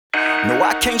No,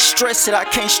 I can't stress it, I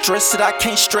can't stress it, I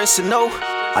can't stress it, no.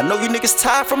 I know you niggas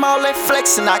tired from all that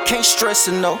flexing, I can't stress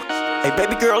it, no. Hey,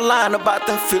 baby girl lying about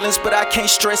them feelings, but I can't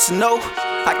stress it, no.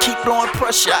 I keep blowing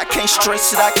pressure, I can't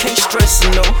stress it, I can't stress it,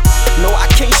 no. No, I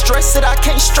can't stress it, I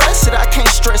can't stress it, I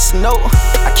can't stress it, no.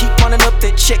 I keep running up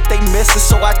that check, they messing,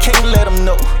 so I can't let them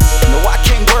know. No, I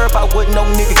can't worry about what no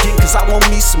nigga get, cause I want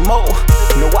me some more.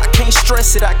 No, I can't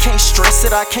stress it, I can't stress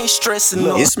it, I can't stress it,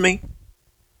 no. It's me.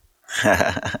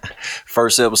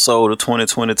 First episode of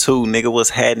 2022, nigga,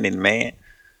 what's happening, man?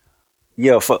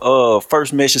 Yeah, for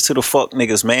first message to the fuck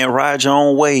niggas, man, ride your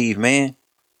own wave, man.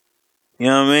 You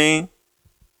know what I mean?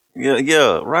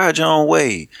 Yeah, ride your own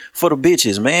wave. For the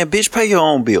bitches, man, bitch, pay your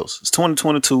own bills. It's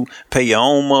 2022, pay your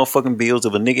own motherfucking bills.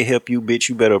 If a nigga help you, bitch,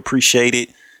 you better appreciate it.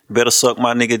 Better suck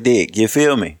my nigga dick, you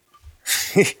feel me?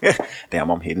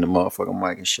 Damn, I'm hitting the motherfucking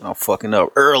mic and shit. I'm fucking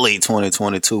up. Early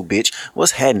 2022, bitch.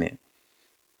 What's happening?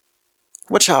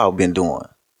 What y'all been doing?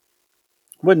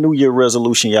 What New Year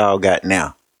resolution y'all got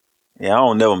now? Yeah, I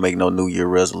don't never make no New Year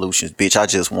resolutions, bitch. I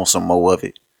just want some more of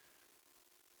it.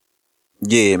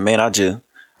 Yeah, man, I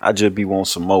just be wanting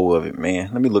some more of it,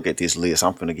 man. Let me look at this list.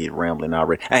 I'm finna get rambling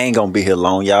already. I ain't gonna be here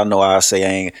long. Y'all know I say I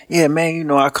ain't. Yeah, man, you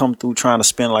know I come through trying to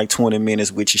spend like 20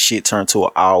 minutes with your shit turn to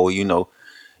an hour. You know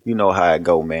how it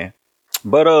go, man.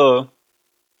 But I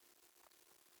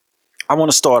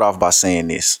want to start off by saying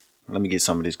this. Let me get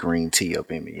some of this green tea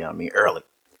up in me. You know what I mean? Early.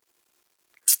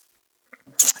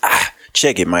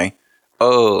 Check it, man.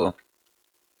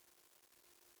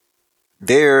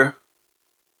 There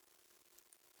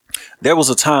was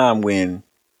a time when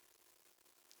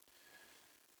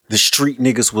the street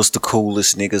niggas was the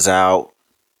coolest niggas out.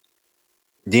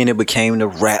 Then it became the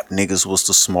rap niggas was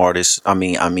the smartest. I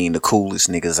mean the coolest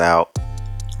niggas out.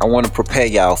 I want to prepare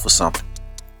y'all for something.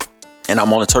 And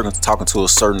I'm only talking to a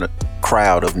certain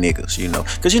crowd of niggas, you know.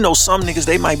 Because, you know, some niggas,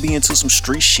 they might be into some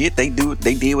street shit. They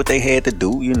did what they had to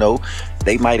do, you know.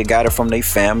 They might have got it from their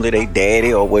family, their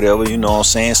daddy or whatever, you know what I'm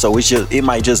saying? So it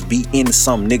might just be in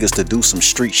some niggas to do some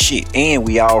street shit. And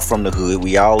we all from the hood.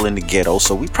 We all in the ghetto.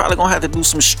 So we probably gonna have to do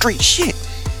some street shit.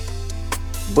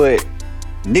 But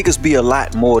niggas be a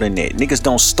lot more than that. Niggas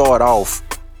don't start off.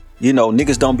 You know,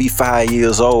 niggas don't be 5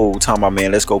 years old talking about,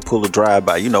 man, let's go pull a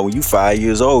drive-by. You know, when you 5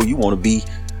 years old, you want to be.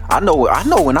 I know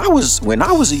when I was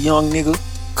a young nigga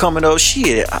coming up,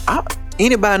 shit,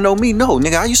 anybody know me? No,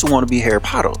 nigga, I used to want to be Harry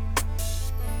Potter.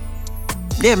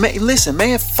 Yeah, man, listen,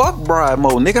 man, fuck bride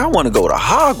mode, nigga. I want to go to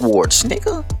Hogwarts,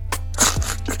 nigga.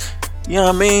 You know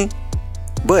what I mean?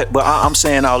 But I'm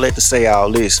saying all that to say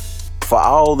all this. For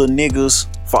all the niggas,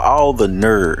 for all the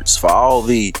nerds, for all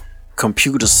the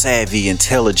computer savvy,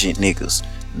 intelligent niggas,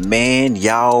 man,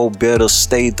 y'all better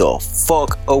stay the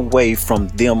fuck away from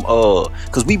them,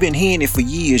 cause we been hearing it for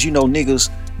years. You know, niggas,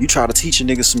 you try to teach a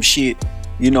nigga some shit,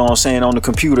 you know what I'm saying, on the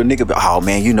computer, nigga, but oh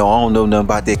man, you know, I don't know nothing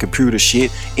about that computer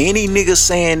shit. Any nigga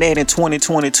saying that in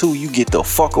 2022, you get the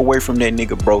fuck away from that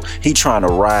nigga, bro. He trying to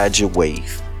ride your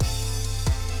wave.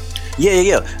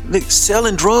 Yeah. Nigga,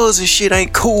 selling drugs and shit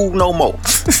ain't cool no more.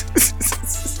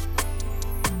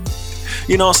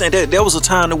 You know what I'm saying? There was a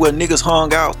time where niggas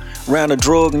hung out around the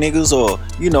drug niggas, or,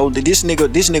 you know, this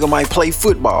nigga might play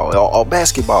football or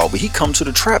basketball, but he come to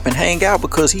the trap and hang out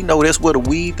because he know that's where the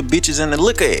weed, the bitches, and the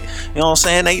liquor at. You know what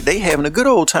I'm saying? They having a good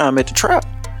old time at the trap.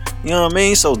 You know what I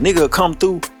mean? So nigga come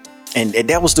through, and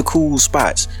that was the cool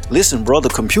spots. Listen, brother,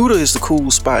 computer is the cool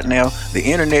spot now. The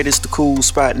internet is the cool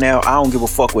spot now. I don't give a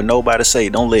fuck what nobody say.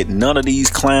 Don't let none of these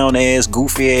clown ass,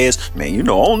 goofy ass, man, you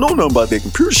know, I don't know nothing about that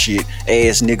computer shit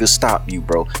ass niggas stop you,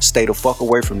 bro. Stay the fuck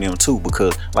away from them too,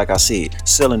 because like I said,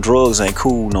 selling drugs ain't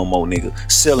cool no more, nigga.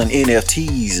 Selling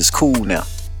NFTs is cool now.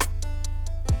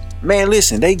 Man,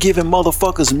 listen, they giving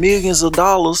motherfuckers millions of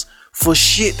dollars for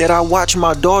shit that I watch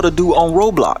my daughter do on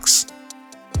Roblox.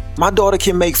 My daughter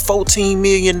can make $14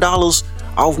 million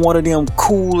off one of them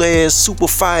cool ass, super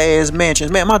fire ass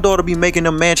mansions. Man, my daughter be making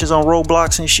them mansions on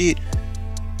Roblox and shit.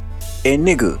 And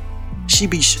nigga, she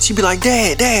be like,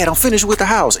 Dad, I'm finished with the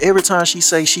house. Every time she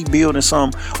say she building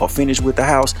something or finished with the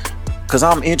house, cause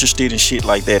I'm interested in shit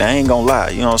like that. I ain't gonna lie.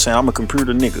 You know what I'm saying? I'm a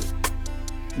computer nigga.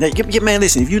 Now, man,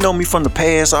 listen, if you know me from the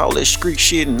past, all that street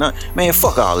shit and man,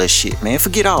 fuck all that shit, man.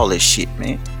 Forget all that shit,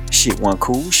 man. Shit wasn't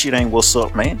cool. Shit ain't what's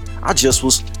up, man. I just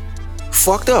was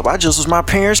fucked up. I just was my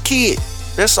parents' kid.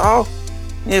 That's all.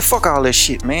 Yeah, fuck all that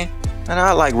shit, man. And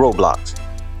I like Roblox.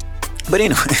 But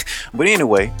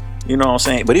anyway, you know what I'm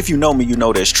saying? But if you know me, you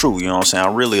know that's true. You know what I'm saying?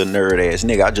 I'm really a nerd ass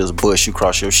nigga. I just bust you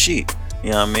across your shit.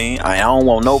 You know what I mean? I don't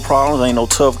want no problems. I ain't no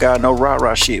tough guy, no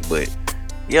rah-rah shit. But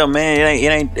Yeah, man,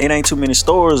 it ain't too many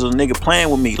stories of a nigga playing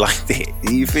with me like that.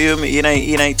 You feel me? It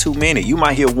ain't too many. You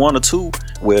might hear one or two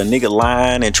where a nigga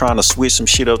lying and trying to switch some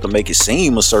shit up to make it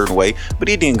seem a certain way, but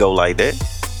it didn't go like that.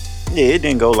 Yeah, it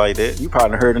didn't go like that. You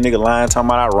probably heard a nigga lying talking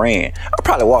about I ran. I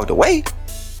probably walked away.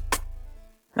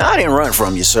 No, I didn't run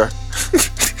from you, sir.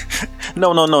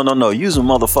 No. Use a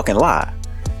motherfucking lie.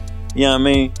 You know what I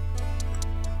mean?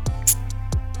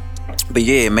 But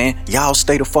yeah, man, y'all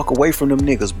stay the fuck away from them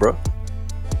niggas, bro.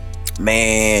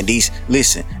 Man,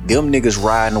 listen, them niggas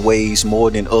riding waves more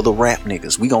than other rap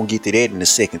niggas. We gonna get to that in a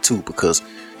second too, because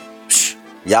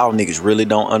y'all niggas really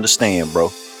don't understand, bro.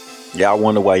 Y'all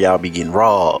wonder why y'all be getting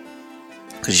robbed,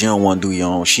 cause you don't want to do your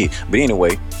own shit. But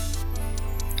anyway,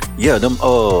 yeah, them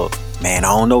man,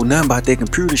 I don't know nothing about that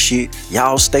computer shit.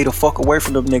 Y'all stay the fuck away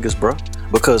from them niggas, bro,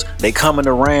 because they coming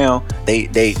around, they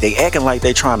acting like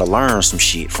they trying to learn some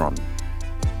shit from you,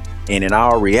 and in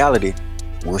our reality,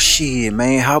 well, shit,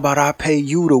 man, how about I pay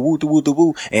you the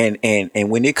woo.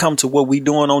 And when it come to what we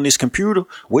doing on this computer,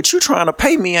 what you trying to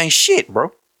pay me ain't shit,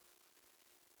 bro.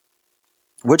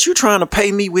 What you trying to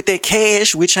pay me with that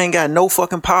cash, which ain't got no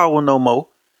fucking power no more.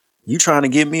 You trying to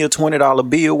give me a $20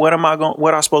 bill. What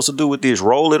I supposed to do with this?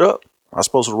 Roll it up? I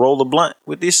supposed to roll a blunt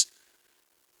with this?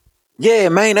 Yeah,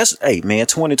 man, hey, man,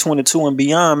 2022 and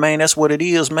beyond, man, that's what it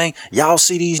is, man. Y'all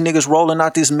see these niggas rolling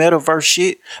out this metaverse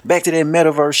shit? Back to that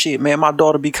metaverse shit, man. My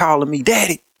daughter be calling me,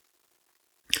 Daddy,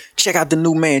 check out the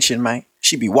new mansion, man.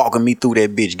 She be walking me through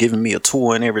that bitch, giving me a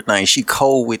tour and everything. She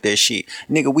cold with that shit.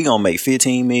 Nigga, we gonna make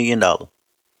 $15 million.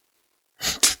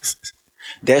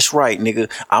 That's right,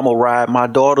 nigga. I'ma ride my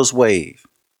daughter's wave.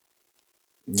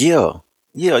 Yeah.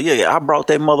 I brought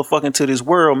that motherfucker to this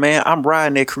world, man. I'm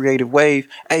riding that creative wave.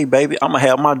 Hey, baby, I'm gonna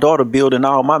have my daughter building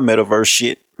all my metaverse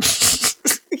shit.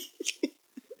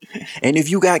 And if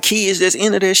you got kids that's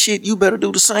into that shit, you better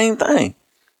do the same thing.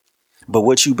 But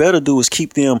what you better do is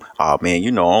keep them, oh man,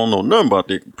 you know, I don't know nothing about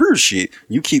that computer shit.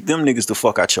 You keep them niggas the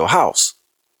fuck out your house,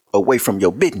 away from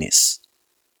your business.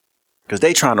 Cause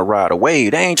they trying to ride a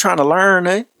wave. They ain't trying to learn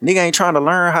that. Nigga ain't trying to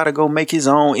learn how to go make his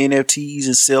own NFTs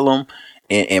and sell them.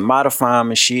 And modify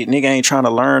them and shit. Nigga ain't trying to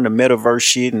learn the metaverse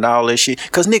shit and all that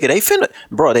shit. Cause nigga,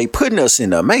 they putting us in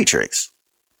the matrix.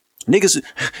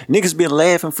 Niggas been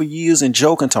laughing for years and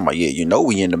joking, talking about, yeah, you know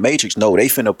we in the matrix. No, they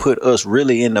finna put us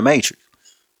really in the matrix.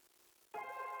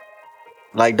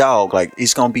 Like, dog, like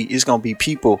it's gonna be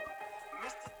people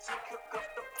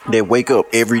that wake up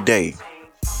every day.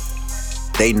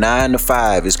 They 9 to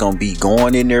 5 is gonna be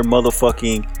going in their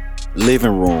motherfucking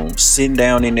living room, sitting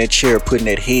down in that chair, putting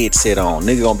that headset on.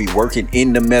 Nigga gonna be working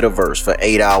in the metaverse for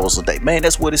 8 hours a day. Man,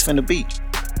 that's what it's finna be.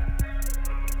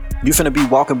 You finna be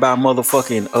walking by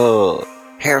motherfucking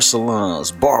hair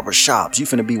salons, barber shops. You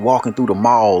finna be walking through the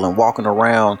mall and walking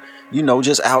around, you know,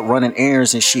 just out running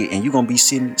errands and shit. And you gonna be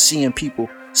seeing people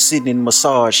sitting in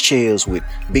massage chairs with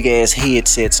big ass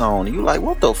headsets on. And you like,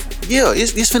 what the yeah,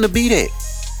 it's finna be that.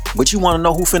 But you wanna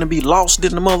know who finna be lost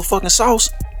in the motherfucking sauce?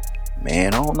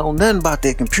 Man, I don't know nothing about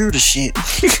that computer shit.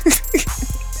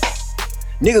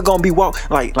 Nigga gonna be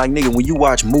like nigga, when you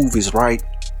watch movies, right?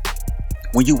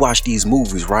 When you watch these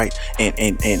movies, right?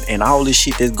 And all this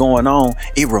shit that's going on,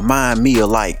 it remind me of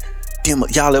like,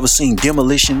 y'all ever seen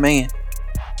Demolition Man?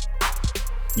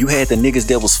 You had the niggas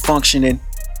that was functioning.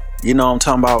 You know what I'm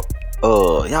talking about?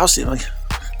 Y'all see, like,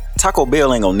 Taco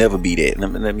Bell ain't gonna never be that.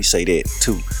 Let me say that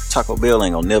too. Taco Bell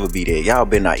ain't gonna never be that. Y'all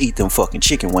better not eat them fucking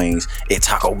chicken wings at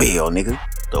Taco Bell, nigga.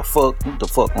 What the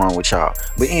fuck wrong with y'all?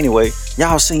 But anyway,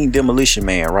 y'all seen Demolition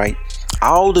Man, right?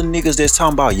 All the niggas that's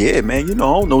talking about, yeah, man, you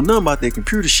know, I don't know nothing about that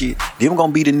computer shit. Them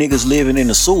gonna be the niggas living in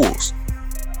the sewers.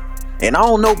 And I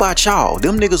don't know about y'all.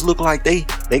 Them niggas look like they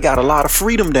got a lot of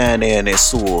freedom down there in that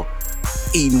sewer,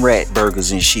 eating rat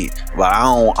burgers and shit. But I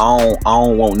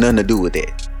don't want nothing to do with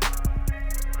that.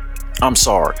 I'm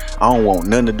sorry. I don't want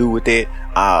nothing to do with that.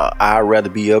 I'd rather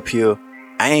be up here.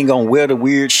 I ain't gonna wear the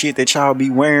weird shit that y'all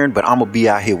be wearing, but I'm gonna be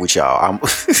out here with y'all.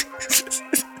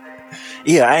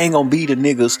 Yeah, I ain't gonna be the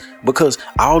niggas, because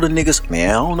all the niggas, man,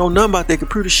 I don't know nothing about that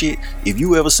computer shit. If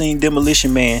you ever seen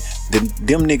Demolition Man,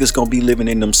 them niggas gonna be living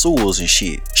in them sewers and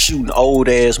shit, shooting old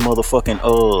ass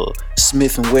motherfucking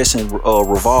Smith and Wesson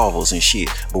revolvers and shit.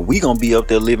 But we gonna be up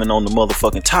there living on the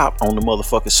motherfucking top, on the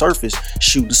motherfucking surface,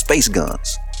 shooting space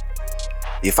guns.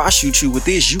 If I shoot you with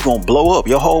this, you gonna blow up.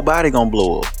 Your whole body gonna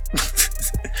blow up.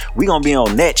 We gonna be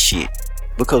on that shit.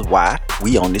 Because why?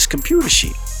 We on this computer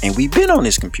shit. And we been on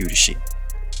this computer shit.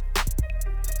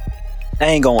 I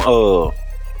ain't gonna,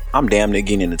 I'm damn near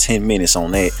getting into 10 minutes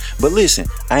on that. But listen,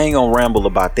 I ain't gonna ramble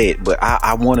about that. But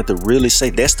I wanted to really say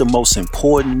that's the most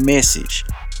important message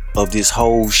of this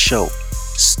whole show.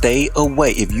 Stay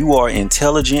away. If you are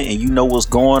intelligent and you know what's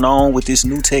going on with this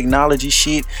new technology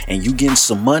shit and you getting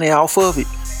some money off of it,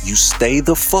 you stay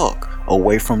the fuck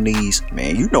away from these.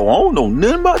 Man, you know I don't know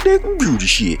nothing about that computer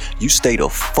shit. You stay the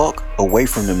fuck away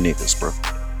from them niggas, bro.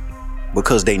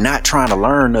 Because they not trying to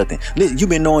learn nothing. Listen, you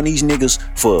been knowing these niggas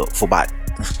for about,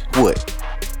 what,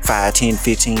 5, 10,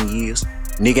 15 years?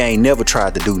 Nigga ain't never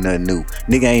tried to do nothing new.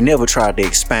 Nigga ain't never tried to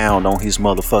expound on his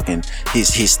motherfucking,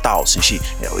 his thoughts and shit.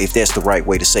 You know, if that's the right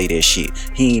way to say that shit.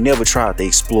 He ain't never tried to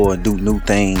explore and do new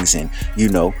things and, you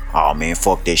know, oh man,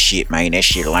 fuck that shit, man. That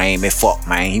shit lame as fuck,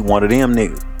 man. He one of them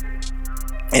niggas.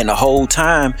 And the whole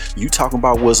time you talking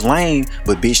about what's lame,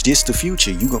 but bitch, this the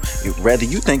future. You gon' whether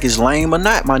you think it's lame or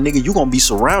not, my nigga, you gonna be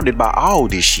surrounded by all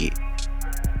this shit.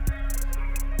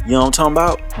 You know what I'm talking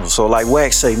about? So like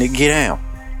Wax say, nigga, get down.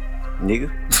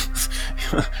 Nigga.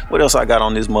 What else I got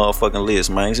on this motherfucking list,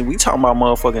 man? So we talking about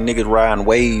motherfucking niggas riding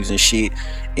waves and shit.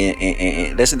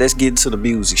 And let's get into the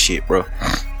music shit, bro.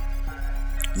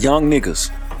 Young niggas.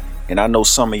 And I know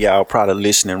some of y'all probably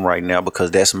listening right now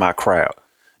because that's my crowd.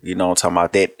 You know what I'm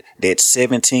talking about? That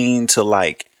 17 to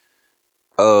like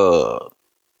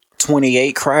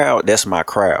 28 crowd, that's my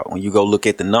crowd. When you go look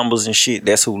at the numbers and shit,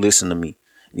 that's who listen to me.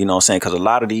 You know what I'm saying? Because a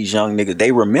lot of these young niggas,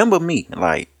 they remember me.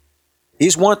 Like,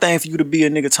 it's one thing for you to be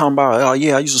a nigga talking about, oh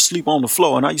yeah, I used to sleep on the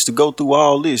floor and I used to go through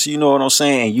all this. You know what I'm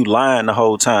saying? And you lying the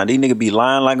whole time. These niggas be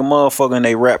lying like a motherfucker in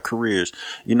their rap careers.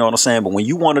 You know what I'm saying? But when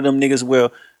you one of them niggas,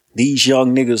 well, these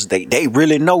young niggas, they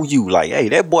really know you. Like, hey,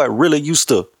 that boy really used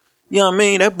to, you know what I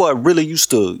mean? That boy really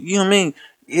used to, you know what I mean?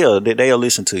 Yeah, they'll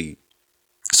listen to you.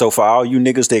 So for all you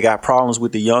niggas that got problems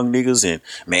with the young niggas and,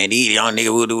 man, these young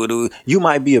niggas, you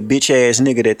might be a bitch ass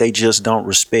nigga that they just don't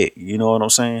respect. You know what I'm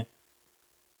saying?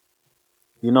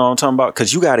 You know what I'm talking about?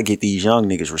 Because you got to get these young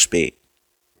niggas respect.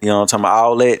 You know what I'm talking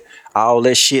about? All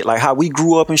that shit. Like how we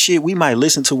grew up and shit, we might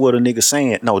listen to what a nigga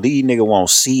saying. No, these niggas won't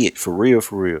see it for real,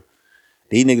 for real.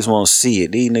 These niggas won't see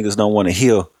it. These niggas don't want to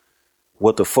hear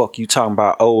what the fuck you talking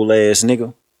about, old ass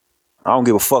nigga. I don't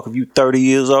give a fuck if you 30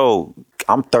 years old.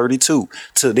 I'm 32.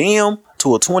 To them,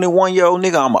 to a 21-year-old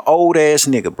nigga, I'm an old ass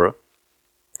nigga, bro.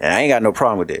 And I ain't got no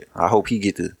problem with that. I hope he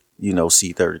get to, you know,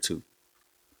 see 32.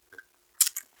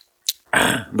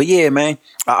 But yeah, man,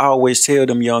 I always tell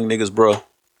them young niggas, bro,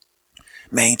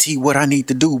 man, T, what I need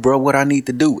to do, bro, what I need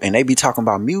to do. And they be talking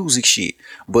about music shit.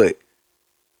 But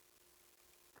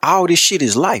all this shit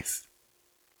is life.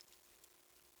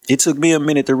 It took me a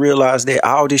minute to realize that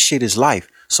all this shit is life.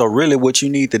 So really what you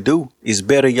need to do is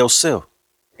better yourself.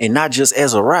 And not just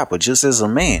as a rapper, just as a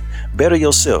man. Better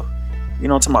yourself. You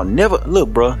know what I'm talking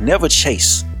about? Never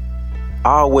chase.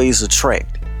 Always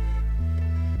attract.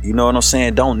 You know what I'm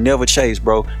saying? Don't never chase,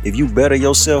 bro. If you better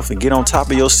yourself and get on top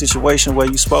of your situation where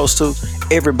you supposed to,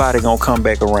 everybody gonna come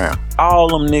back around. All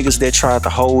them niggas that tried to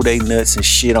hold they nuts and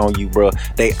shit on you, bro,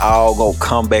 they all gonna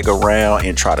come back around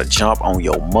and try to jump on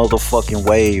your motherfucking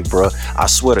wave, bro. I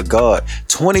swear to God,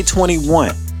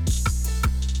 2021.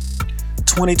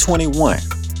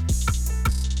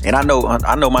 And I know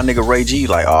my nigga Ray G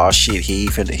like, oh shit, here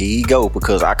he go,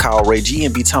 because I call Ray G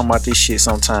and be talking about this shit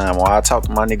sometime, or I talk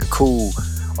to my nigga Cool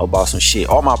about some shit,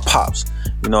 all my pops,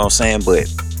 you know what I'm saying? But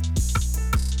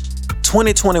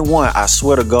 2021, I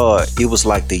swear to God, it was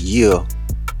like the year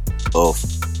of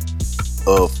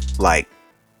like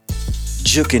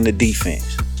juking the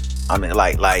defense. I mean,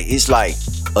 like it's like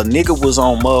a nigga was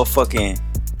on motherfucking,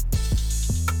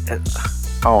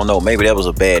 I don't know, maybe that was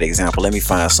a bad example. Let me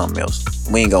find something else.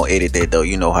 We ain't gonna edit that though,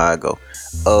 you know how I go.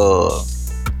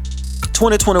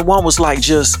 2021 was like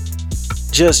just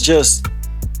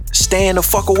staying the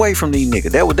fuck away from these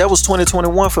niggas. That was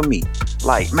 2021 for me.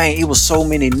 Like, man, it was so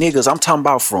many niggas. I'm talking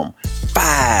about from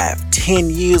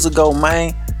 5-10 years ago,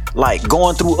 man. Like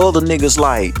going through other niggas,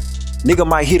 like nigga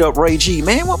might hit up Ray G,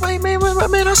 man. What,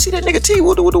 man, I see that nigga T.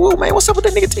 Man, what's up with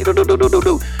that nigga T?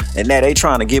 Do. And now they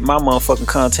trying to get my motherfucking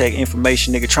contact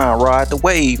information, nigga, trying to ride the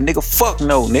wave, nigga. Fuck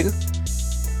no, nigga.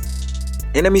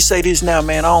 And let me say this now,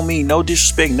 man. I don't mean no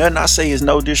disrespect. Nothing I say is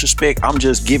no disrespect. I'm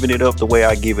just giving it up the way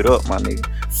I give it up, my nigga.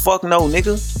 Fuck no,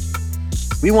 nigga.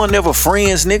 We weren't never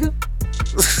friends, nigga.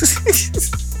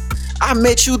 I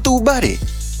met you through Buddy.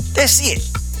 That's it.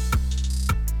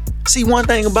 See, one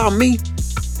thing about me,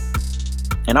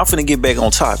 and I'm finna get back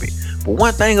on topic, but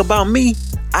one thing about me,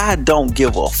 I don't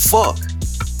give a fuck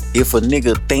if a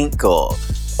nigga think or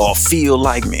feel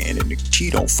like, man, that nigga T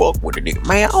don't fuck with a nigga.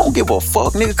 Man, I don't give a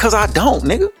fuck, nigga, cause I don't,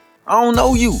 nigga. I don't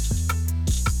know you.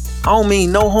 I don't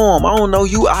mean no harm. I don't know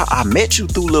you. I met you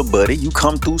through Lil Buddy. You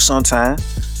come through sometime.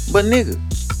 But nigga,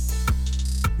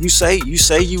 you say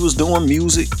you was doing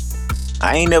music.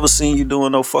 I ain't never seen you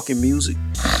doing no fucking music.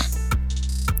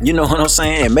 You know what I'm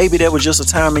saying? And maybe there was just a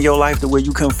time in your life to where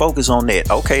you couldn't focus on that.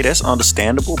 Okay, that's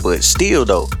understandable, but still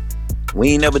though, we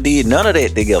ain't never did none of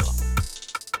that together.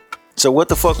 So what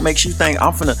the fuck makes you think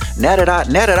I'm finna, now that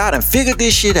I done figured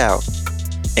this shit out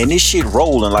and this shit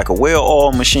rolling like a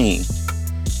well-oiled machine,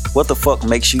 what the fuck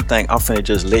makes you think I'm finna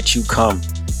just let you come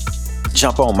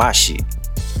jump on my shit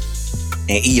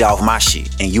and eat off my shit?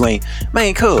 And you ain't,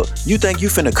 man, cuz, you think you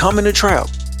finna come in the trap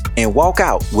and walk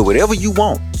out with whatever you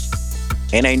want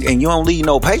and you don't leave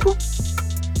no paper?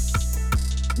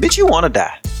 Bitch, you wanna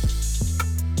die.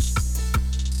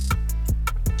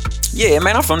 Yeah,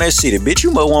 man, I'm from that city. Bitch,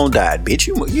 you must won't die. Bitch,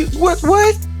 you what?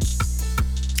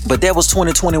 But that was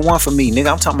 2021 for me,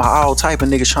 nigga. I'm talking about all type of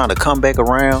niggas trying to come back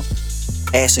around,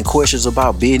 asking questions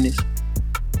about business.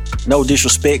 No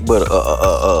disrespect, but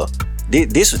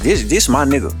this my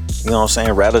nigga. You know what I'm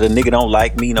saying? Rather the nigga don't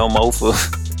like me no more for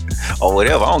or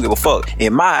whatever. I don't give a fuck.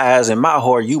 In my eyes, in my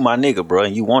heart, you my nigga, bro,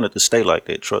 and you wanted to stay like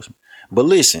that. Trust me. But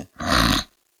listen,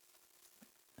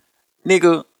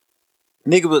 niggas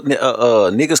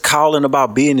calling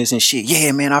about business and shit.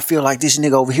 Yeah, man, I feel like this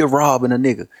nigga over here robbing a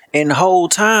nigga. And the whole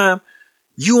time,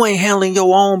 you ain't handling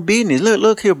your own business.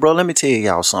 Look here, bro. Let me tell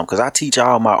y'all something, because I teach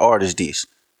all my artists this.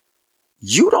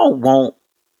 You don't want,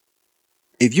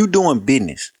 if you doing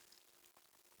business,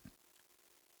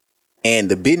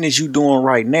 and the business you doing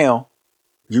right now,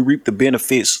 you reap the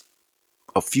benefits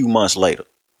a few months later.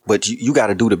 But you got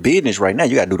to do the business right now.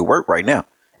 You got to do the work right now.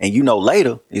 And you know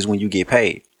later is when you get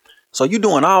paid. So you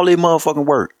doing all this motherfucking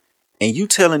work and you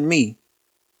telling me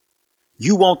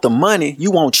you want the money,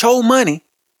 you want your money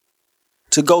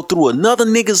to go through another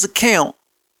nigga's account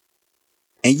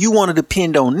and you want to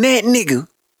depend on that nigga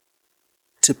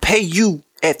to pay you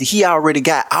after he already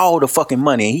got all the fucking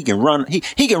money and he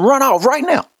can run off right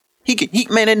now.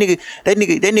 Man, that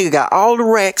nigga got all the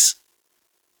racks.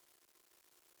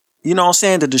 You know what I'm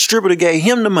saying? The distributor gave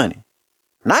him the money,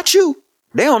 not you.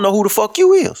 They don't know who the fuck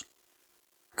you is.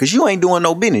 Cause you ain't doing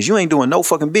no business. You ain't doing no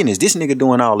fucking business. This nigga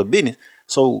doing all the business.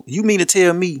 So you mean to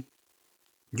tell me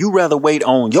you rather wait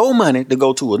on your money to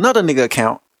go to another nigga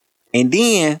account and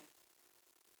then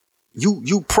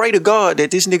you pray to God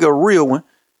that this nigga a real one.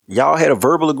 Y'all had a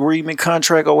verbal agreement,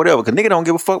 contract or whatever. Cause nigga don't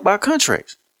give a fuck about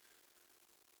contracts.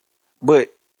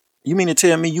 But you mean to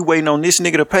tell me you waiting on this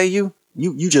nigga to pay you?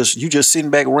 You just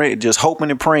sitting back just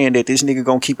hoping and praying that this nigga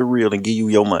gonna keep it real and give you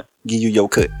your money, give you your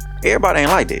cut. Everybody ain't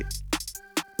like that.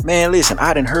 Man, listen,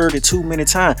 I done heard it too many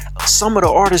times. Some of the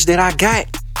artists that I got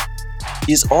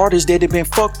is artists that have been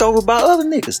fucked over by other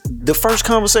niggas. The first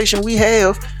conversation we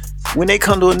have when they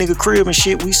come to a nigga crib and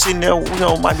shit, we sitting there, you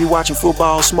know, might be watching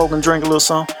football, smoking, drink a little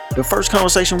something. The first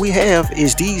conversation we have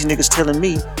is these niggas telling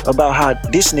me about how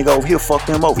this nigga over here fucked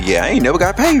them over. Yeah, I ain't never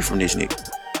got paid from this nigga.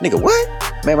 Nigga,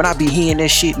 what? Man, when I be hearing that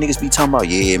shit, niggas be talking about,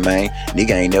 yeah, man,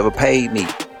 nigga ain't never paid me.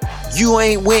 You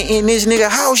ain't went in this nigga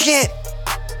house yet?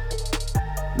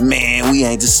 Man, we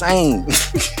ain't the same.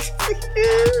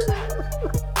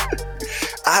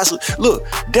 Look,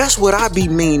 that's what I be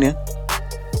meaning.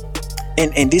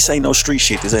 And this ain't no street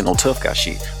shit. This ain't no tough guy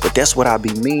shit. But that's what I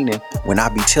be meaning when I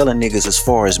be telling niggas as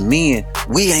far as men,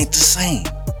 we ain't the same.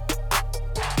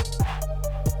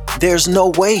 There's no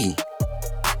way.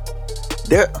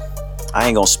 I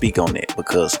ain't gonna speak on that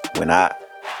because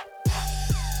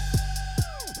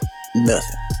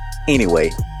nothing.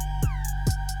 Anyway,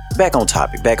 back on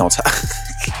topic.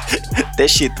 That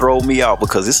shit throw me off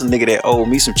because it's a nigga that owe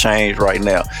me some change right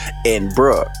now. And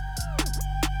bruh,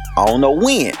 I don't know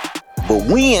when, but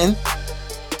when,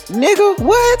 nigga,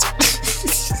 what?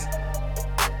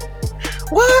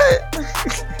 What?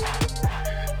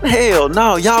 Hell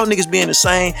no, y'all niggas be in the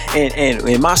same. And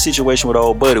in my situation with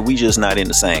old buddy, we just not in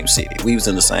the same city. We was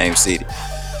in the same city.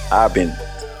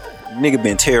 Nigga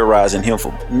been terrorizing him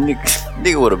for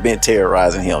nigga would have been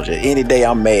terrorizing him. Just any day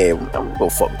I'm mad, I'm gonna go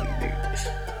fuck with you,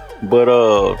 nigga. But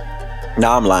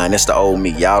nah, I'm lying. That's the old me.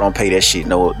 Y'all don't pay that shit.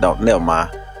 No, never mind.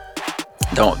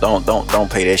 Don't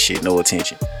pay that shit no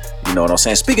attention. You know what I'm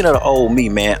saying? Speaking of the old me,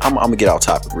 man, I'm gonna get off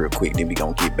topic real quick. Then we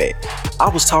gonna get back. I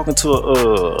was talking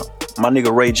to my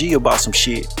nigga Ray G about some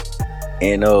shit,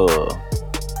 and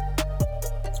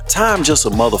time just a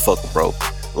motherfucker, bro.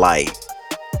 Like,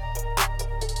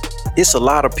 it's a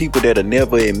lot of people that'll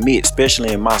never admit,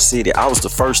 especially in my city, I was the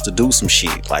first to do some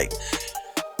shit. Like,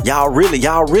 y'all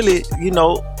really, you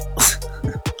know,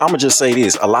 I'ma just say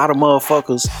this. A lot of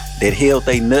motherfuckers that held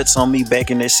they nuts on me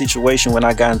back in that situation when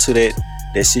I got into that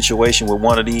situation with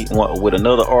with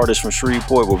another artist from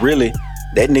Shreveport, but really,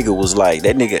 that nigga was like,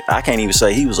 I can't even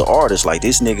say he was an artist. Like,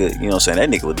 this nigga, you know what I'm saying, that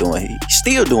nigga was he's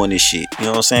still doing this shit. You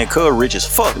know what I'm saying? Cuz rich as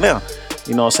fuck now.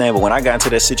 You know what I'm saying? But when I got into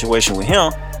that situation with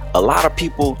him, a lot of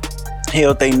people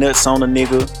held they nuts on a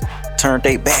nigga, turned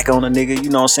they back on a nigga, you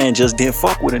know what I'm saying, just didn't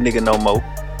fuck with a nigga no more.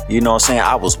 You know what I'm saying?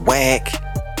 I was whack,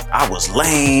 I was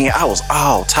lame, I was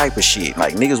all type of shit.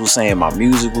 Like niggas was saying my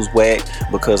music was whack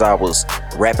because I was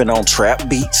rapping on trap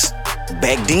beats.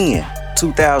 Back then,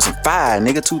 2005,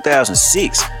 nigga,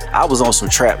 2006, I was on some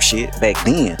trap shit back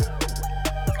then.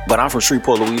 But I'm from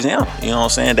Shreveport, Louisiana, you know what I'm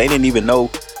saying? They didn't even know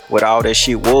what all that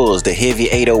shit was, the heavy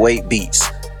 808 beats.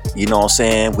 You know what I'm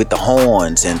saying? With the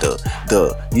horns and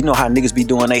the you know how niggas be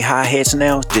doing they hi-hats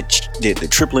now? The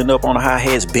tripling up on the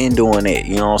hi-hats, been doing that.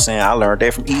 You know what I'm saying? I learned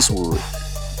that from Eastwood.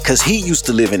 Cause he used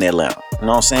to live in Atlanta. You know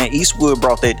what I'm saying? Eastwood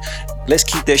brought that. Let's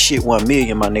keep that shit 1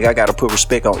 million, my nigga. I gotta put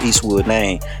respect on Eastwood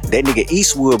name. That nigga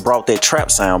Eastwood brought that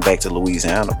trap sound back to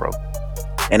Louisiana, bro.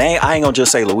 And I ain't gonna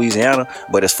just say Louisiana,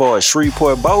 but as far as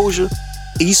Shreveport, Bossier,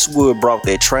 Eastwood brought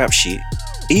that trap shit.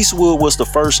 Eastwood was the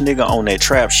first nigga on that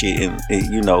trap shit, and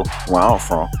you know where I'm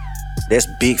from. That's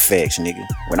big facts, nigga.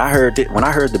 When I heard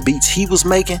the beats he was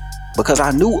making, because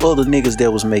I knew other niggas that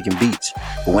was making beats,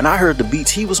 but when I heard the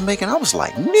beats he was making, I was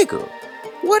like, nigga,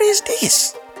 what is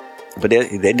this? But that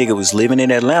nigga was living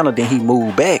in Atlanta, then he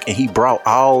moved back and he brought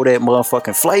all that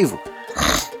motherfucking flavor.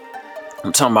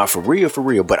 I'm talking about for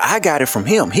real. But I got it from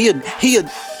him.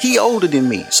 He older than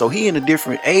me, so he in a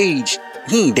different age.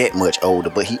 He ain't that much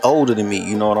older, but he older than me,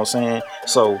 you know what I'm saying?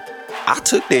 So I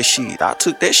took that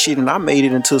shit and I made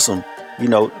it into some, you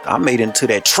know, I made it into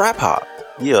that trap hop.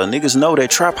 Yeah, niggas know that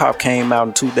trap hop came out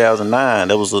in 2009.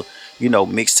 That was a, you know,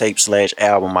 mixtape /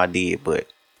 album I did. But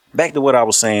back to what I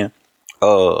was saying, a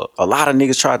lot of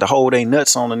niggas tried to hold their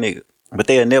nuts on a nigga, but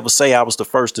they'll never say I was the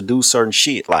first to do certain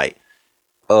shit, like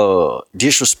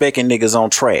disrespecting niggas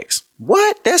on tracks.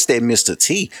 What? That's that Mr.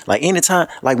 T. Like anytime,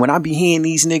 like when I be hearing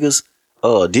these niggas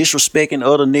disrespecting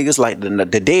other niggas, like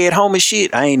the dead homie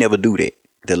shit, I ain't never do that.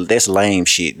 That's lame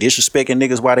shit. Disrespecting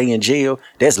niggas while they in jail,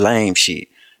 that's lame shit.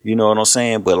 You know what I'm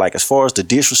saying? But like as far as the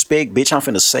disrespect, bitch, I'm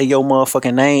finna say your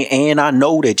motherfucking name and I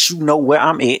know that you know where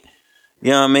I'm at.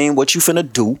 You know what I mean? What you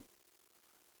finna do?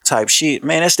 Type shit.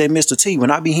 Man, that's that Mr. T.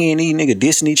 When I be hearing these niggas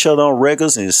dissing each other on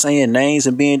records and saying names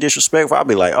and being disrespectful, I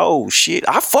be like, oh shit,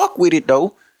 I fuck with it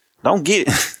though. Don't get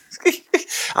it.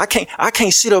 I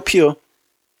can't sit up here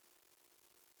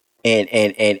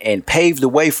and pave the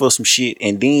way for some shit,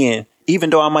 and then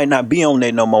even though I might not be on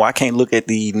that no more, I can't look at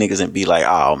these niggas and be like,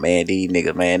 oh man, these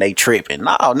niggas, man, they tripping.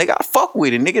 Nah, nigga, I fuck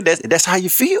with it, nigga. That's how you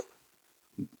feel.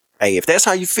 Hey, if that's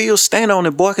how you feel, stand on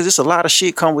it, boy, because it's a lot of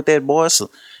shit come with that, boy.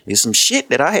 So it's some shit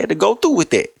that I had to go through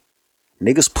with that.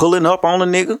 Niggas pulling up on a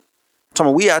nigga. I'm talking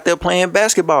about we out there playing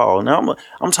basketball. Now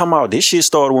I'm talking about this shit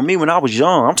started with me when I was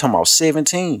young. I'm talking about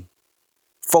 17.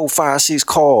 4, 5, 6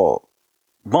 call.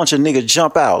 Bunch of niggas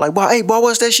jump out. Like, boy, hey, boy,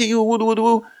 what's that shit you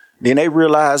woo? Then they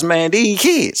realize, man, these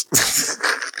kids.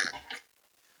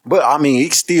 But I mean, it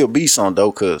can still be something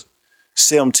though, cause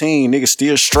 17 niggas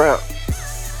still strapped.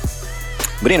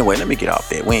 But anyway, let me get off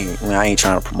that. I ain't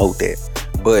trying to promote that.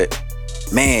 But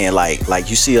man, like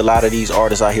you see a lot of these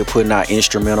artists out here putting out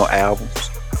instrumental albums.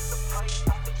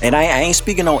 And I ain't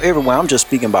speaking on everyone. I'm just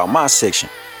speaking about my section.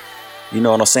 You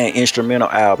know what I'm saying? Instrumental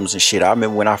albums and shit. I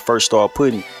remember when I first started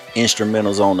putting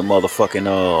instrumentals on the motherfucking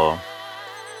on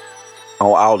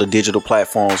all the digital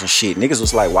platforms and shit. Niggas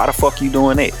was like, why the fuck you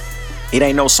doing that? It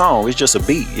ain't no song. It's just a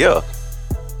beat. Yeah.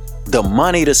 The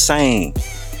money the same.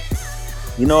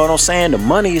 You know what I'm saying? The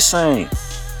money is same.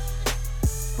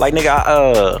 Like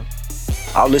nigga,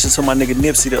 I listened to my nigga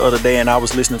Nipsey the other day, and I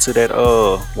was listening to that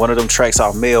one of them tracks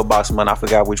off Mailbox, man. I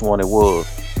forgot which one it was.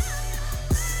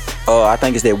 I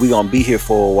think it's that We Gonna Be Here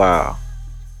for a While.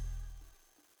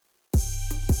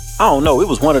 I don't know. It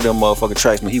was one of them motherfucking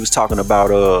tracks when he was talking about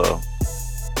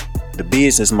the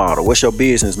business model. What's your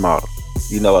business model?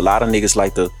 You know, a lot of niggas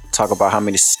like to talk about how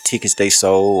many tickets they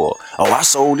sold, or I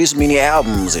sold this many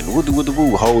albums, and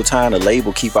woo. Whole time the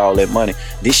label keep all that money.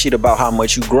 This shit about how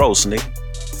much you gross, nigga.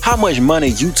 How much money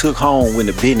you took home when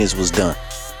the business was done.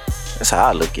 That's how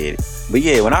I look at it. But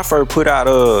yeah, when I first put out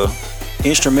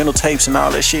instrumental tapes and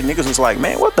all that shit, niggas was like,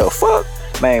 man, what the fuck?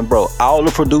 Man, bro, all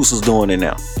the producers doing it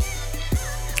now.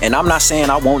 And I'm not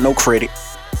saying I want no credit.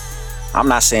 I'm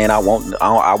not saying I want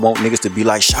niggas to be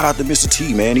like, shout out to Mr.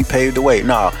 T, man, he paved the way.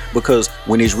 Nah, because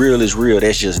when it's real,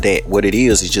 that's just that. What it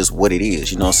is just what it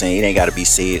is. You know what I'm saying? It ain't gotta be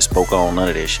said, spoke on, none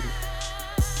of that shit.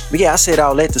 But yeah, I said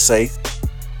all that to say,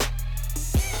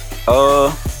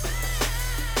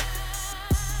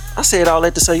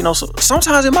 you know,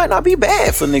 sometimes it might not be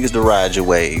bad for niggas to ride your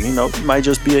way. You know, you might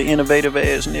just be an innovative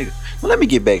ass nigga. But let me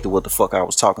get back to what the fuck I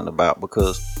was talking about,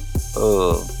 because,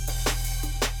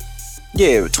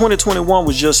 yeah, 2021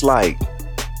 was just like,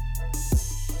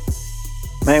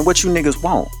 man, what you niggas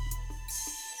want?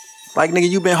 Like, nigga,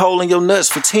 you been holding your nuts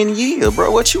for 10 years,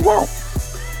 bro. What you want?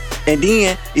 And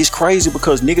then it's crazy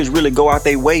because niggas really go out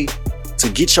their way to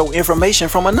get your information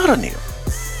from another nigga.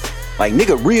 Like,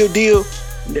 nigga, real deal.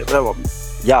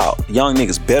 Y'all, young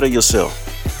niggas, better yourself.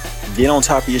 Get on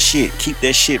top of your shit. Keep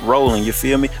that shit rolling, you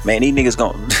feel me? Man, these niggas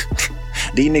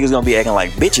gonna be acting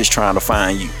like bitches trying to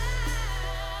find you.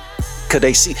 Cause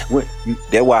they see,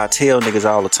 that's why I tell niggas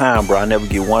all the time, bro. I never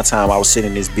get one time I was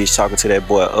sitting in this bitch talking to that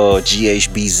boy,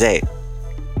 GHB Zach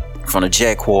from the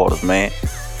Jack Quarters, man,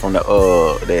 from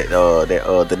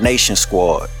the Nation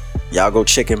Squad. Y'all go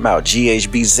check him out,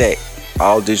 GHB Zach,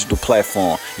 all digital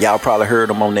platform. Y'all probably heard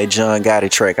him on that John Gotti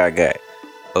track I got,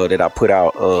 that I put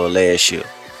out last year.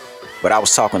 But I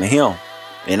was talking to him,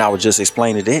 and I was just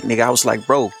explaining to that nigga. I was like,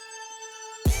 bro,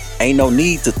 ain't no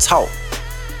need to talk.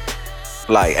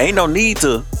 Like, ain't no need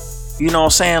to, you know what I'm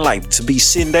saying? Like, to be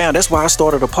sitting down. That's why I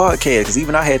started a podcast. Because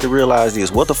even I had to realize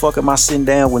this. What the fuck am I sitting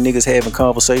down with niggas having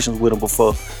conversations with them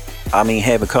before?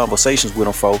 Having conversations with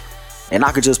them for. And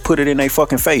I could just put it in their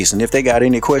fucking face. And if they got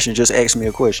any question, just ask me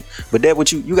a question. But that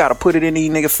what you got to put it in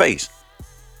these nigga face.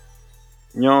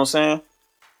 You know what I'm saying?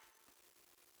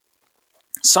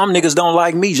 Some niggas don't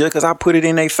like me just because I put it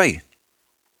in their face.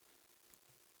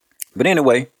 But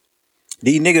anyway,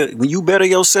 these niggas, when you better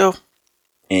yourself,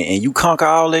 and you conquer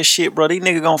all that shit, bro, these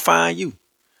niggas gonna find you.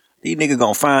 These niggas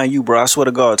gonna find you, bro. I swear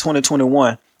to God,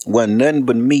 2021 wasn't nothing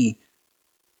but me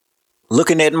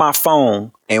looking at my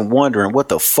phone and wondering what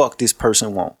the fuck this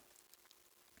person want.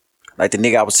 Like the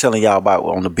nigga I was telling y'all about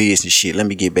on the business shit. Let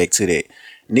me get back to that.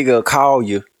 Nigga will call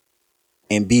you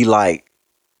and be like,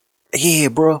 yeah,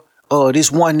 bro, this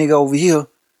one nigga over here,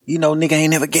 you know, nigga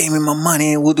ain't never gave me my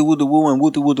money and woo-da-woo-da-woo and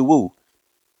woo-da-woo-da-woo.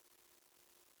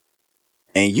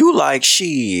 And you like,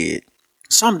 shit,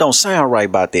 something don't sound right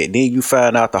about that. Then you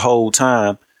find out the whole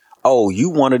time, oh, you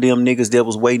one of them niggas that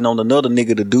was waiting on another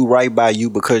nigga to do right by you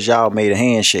because y'all made a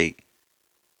handshake.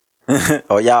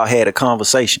 Or y'all had a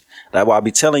conversation. That's why I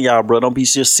be telling y'all, bro, don't be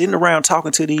just sitting around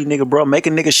talking to these niggas, bro. Make a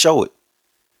nigga show it.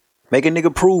 Make a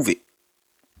nigga prove it.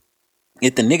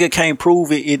 If the nigga can't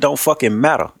prove it, it don't fucking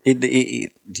matter. You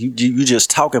just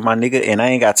talking, my nigga, and I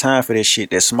ain't got time for that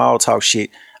shit. That small talk shit.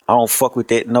 I don't fuck with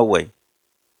that no way.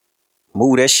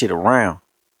 Move that shit around.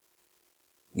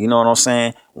 You know what I'm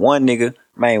saying? One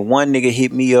nigga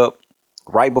hit me up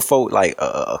right before, like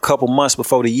a couple months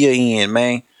before the year end,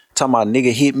 man. Talking about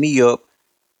nigga hit me up.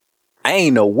 I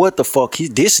ain't know what the fuck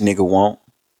this nigga want.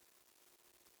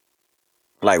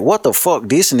 Like, what the fuck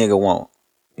this nigga want?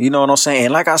 You know what I'm saying?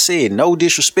 And like I said, no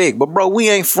disrespect, but bro, we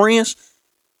ain't friends.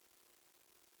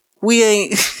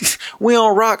 We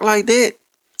don't rock like that.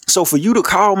 So for you to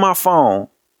call my phone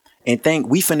and think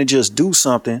we finna just do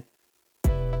something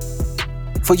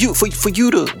for you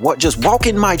to just walk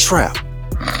in my trap.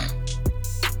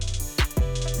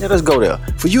 Yeah, let's go there.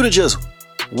 For you to just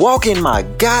walk in my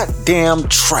goddamn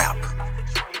trap.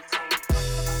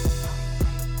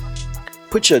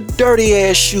 Put your dirty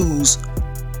ass shoes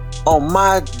on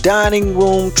my dining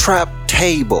room trap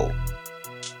table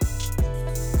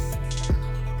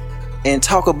and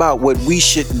talk about what we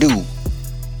should do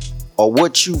or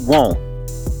what you want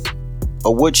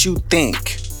or what you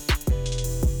think,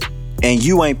 and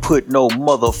you ain't put no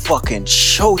motherfucking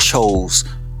cho-chos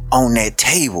on that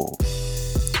table,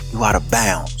 you out of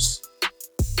bounds.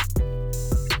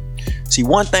 See,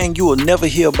 one thing you will never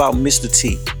hear about Mr.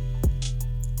 T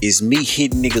is me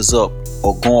hitting niggas up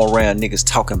or going around niggas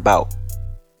talking about,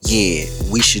 yeah,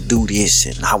 we should do this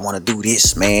and I want to do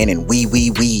this, man, and we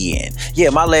and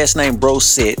yeah, my last name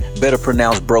Brosette, better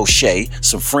pronounced Brochet,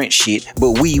 some French shit,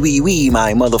 but we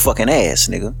my motherfucking ass,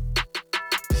 nigga.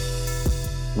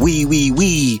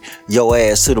 We your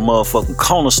ass to the motherfucking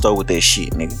corner store with that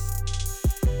shit, nigga.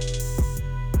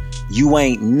 You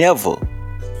ain't never.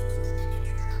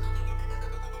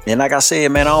 And like I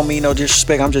said, man, I don't mean no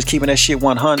disrespect. I'm just keeping that shit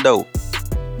 100.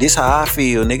 This how I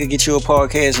feel, nigga. Get you a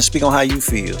podcast and speak on how you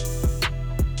feel.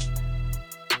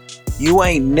 You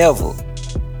ain't never,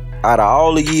 out of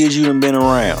all the years you done been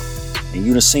around, and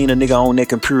you done seen a nigga on that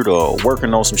computer or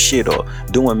working on some shit or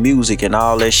doing music and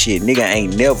all that shit, nigga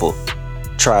ain't never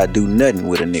tried to do nothing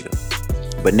with a nigga.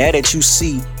 But now that you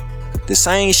see the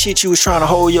same shit you was trying to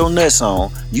hold your nuts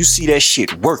on, you see that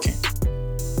shit working.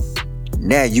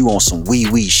 Now you on some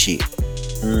wee shit.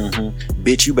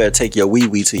 Bitch, you better take your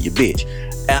wee to your bitch.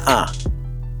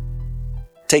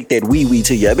 Take that wee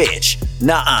to your bitch.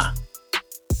 Nah.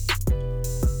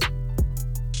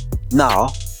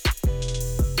 No.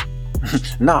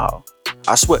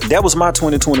 I swear, that was my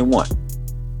 2021.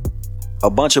 A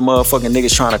bunch of motherfucking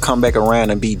niggas trying to come back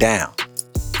around and be down.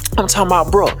 I'm talking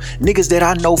about, bro, niggas that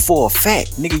I know for a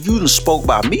fact. Nigga, you done spoke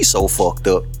by me so fucked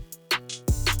up.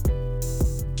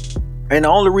 And the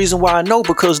only reason why I know,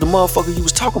 because the motherfucker you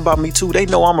was talking about me to, they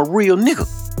know I'm a real nigga.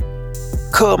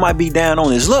 Cuz might be down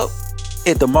on his luck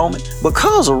at the moment, but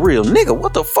Cuz a real nigga.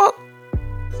 What the fuck?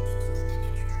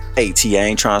 Hey, T, I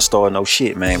ain't trying to start no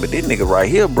shit, man, but this nigga right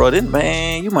here, bro,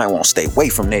 man, you might want to stay away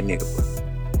from that nigga, bro.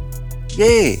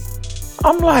 Yeah.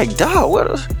 I'm like, dawg, where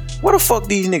the fuck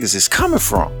these niggas is coming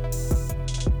from?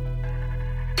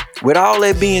 With all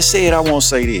that being said, I want to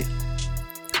say this.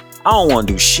 I don't want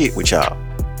to do shit with y'all.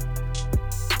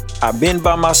 I've been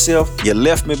by myself. You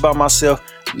left me by myself.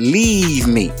 Leave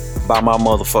me by my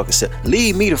motherfucking self.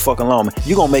 Leave me the fuck alone, man.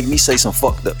 You gonna make me say some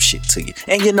fucked up shit to you.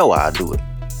 And you know I'll do it.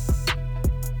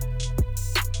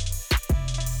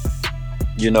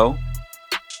 You know?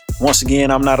 Once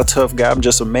again, I'm not a tough guy. I'm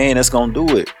just a man that's gonna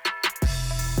do it.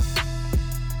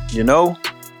 You know?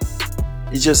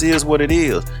 It just is what it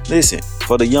is. Listen,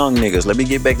 for the young niggas, let me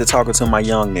get back to talking to my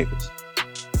young niggas.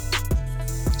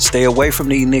 Stay away from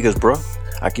these niggas, bro.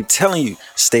 I keep telling you,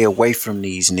 stay away from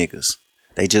these niggas.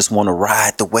 They just want to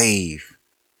ride the wave.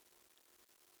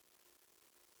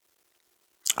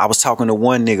 I was talking to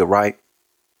one nigga, right?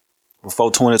 Before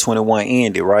 2021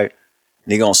 ended, right?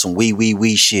 Nigga on some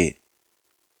wee shit.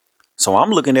 So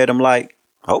I'm looking at him like,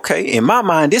 okay, in my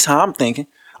mind, this how I'm thinking.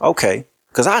 Okay,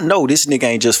 because I know this nigga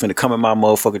ain't just finna come in my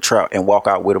motherfucking trap and walk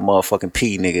out with a motherfucking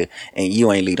P, nigga, and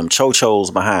you ain't leave them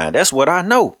chochos behind. That's what I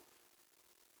know.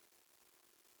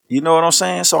 You know what I'm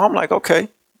saying? So I'm like, okay,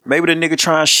 maybe the nigga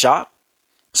trying to shop.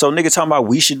 So nigga talking about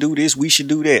we should do this, we should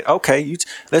do that. Okay, you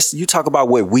talk about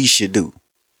what we should do.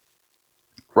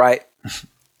 Right?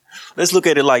 Let's look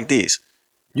at it like this.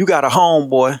 You got a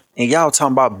homeboy and y'all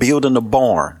talking about building a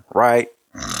barn, right?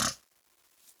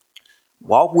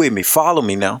 Walk with me, follow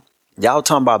me now. Y'all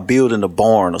talking about building a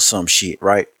barn or some shit,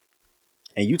 right?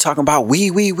 And you talking about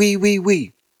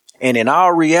we. And in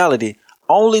our reality,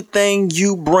 only thing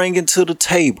you bringing to the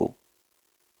table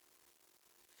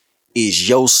is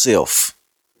yourself,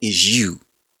 is you.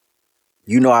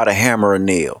 You know how to hammer a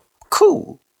nail.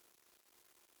 Cool.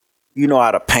 You know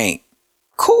how to paint.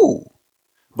 Cool.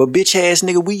 But bitch ass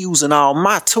nigga, we using all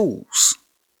my tools.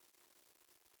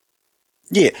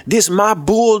 Yeah, this my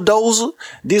bulldozer.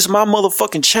 This my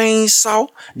motherfucking chainsaw.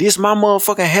 This my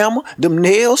motherfucking hammer. Them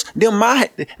nails,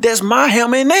 that's my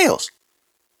hammer and nails.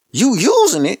 You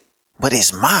using it, but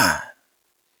it's mine.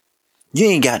 You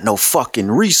ain't got no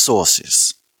fucking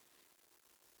resources.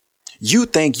 You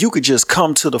think you could just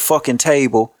come to the fucking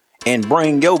table and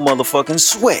bring your motherfucking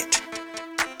sweat.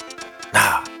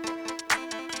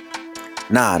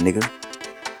 Nah, nigga.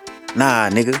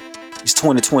 It's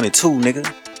 2022, nigga.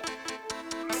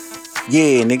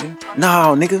 Yeah, nigga.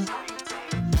 No, nigga.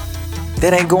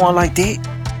 That ain't going like that.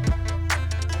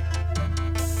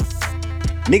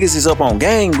 Niggas is up on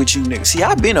game with you, niggas. See,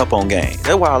 I've been up on game.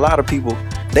 That's why a lot of people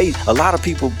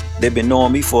that been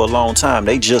knowing me for a long time,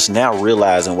 they just now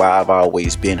realizing why I've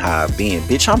always been how I've been.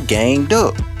 Bitch, I'm gamed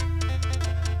up.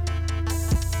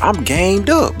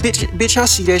 Bitch, I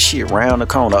see that shit round the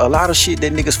corner. A lot of shit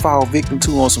that niggas fall victim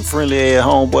to on some friendly ass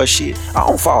homeboy shit. I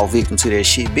don't fall victim to that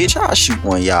shit, bitch. I'll shoot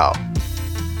one y'all.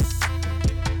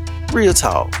 Real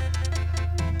talk.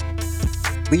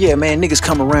 But yeah, man, niggas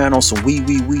come around on some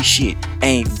wee shit.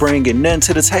 Ain't bringing nothing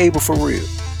to the table for real.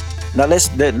 Now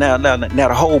now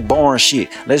the whole barn shit.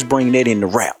 Let's bring that in the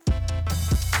rap.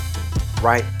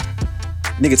 Right?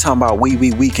 Nigga talking about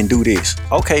we can do this.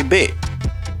 Okay, bet.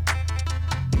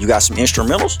 You got some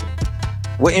instrumentals?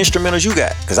 What instrumentals you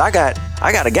got? Cause I got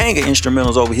a gang of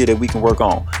instrumentals over here that we can work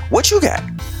on. What you got?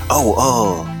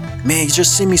 Man, you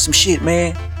just send me some shit,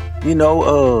 man.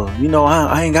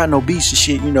 I ain't got no beats and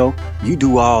shit, you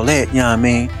do all that, you know what I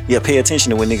mean? Yeah, pay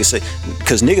attention to what niggas say.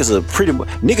 Cause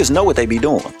niggas know what they be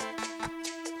doing.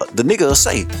 The nigga will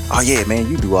say, oh yeah, man,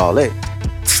 you do all that.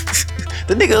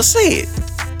 The nigga will say it.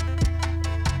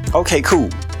 Okay, cool.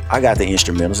 I got the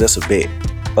instrumentals, that's a bet.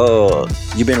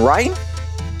 You been writing?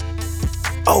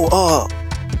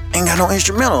 Ain't got no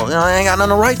instrumental. I ain't got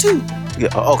nothing to write to.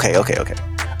 Yeah, okay.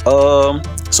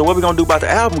 So what we gonna do about the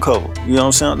album cover? You know what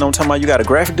I'm saying? Don't talk about you got a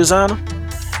graphic designer?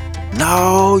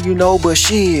 No, but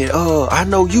shit, I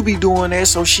know you be doing that,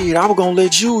 so shit, I was gonna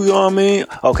let you know what I mean?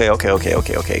 Okay,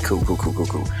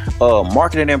 cool.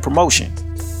 Marketing and promotion.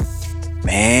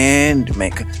 Man, I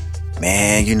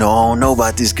don't know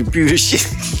about this computer shit.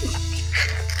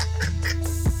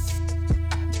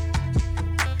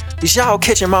 Is y'all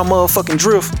catching my motherfucking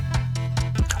drift?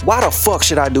 Why the fuck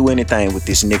should I do anything with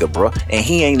this nigga, bruh? And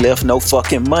he ain't left no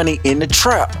fucking money in the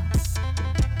trap.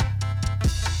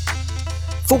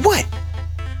 For what?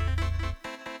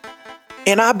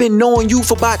 And I've been knowing you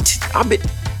for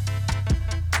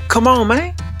come on,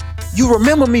 man. You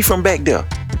remember me from back there.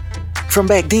 From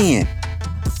back then.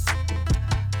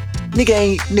 Nigga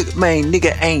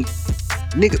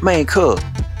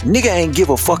ain't give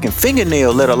a fucking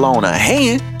fingernail, let alone a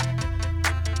hand.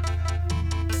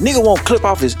 Nigga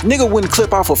wouldn't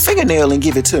clip off a fingernail and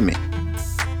give it to me.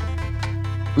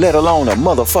 Let alone a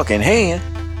motherfucking hand.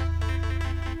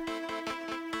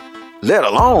 Let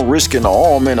alone risking an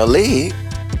arm and a leg.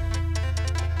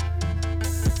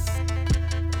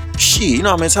 Shit, you know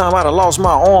how many times I'd have lost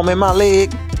my arm and my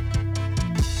leg?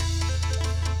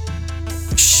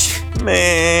 Shit,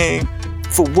 man.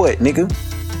 For what, nigga?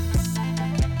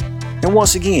 And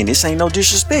once again, this ain't no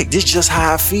disrespect. This just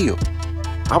how I feel.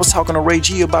 I was talking to Ray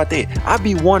G about that. I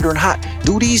be wondering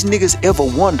do these niggas ever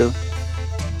wonder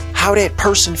how that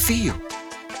person feel?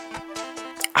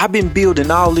 I've been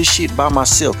building all this shit by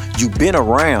myself. You been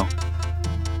around.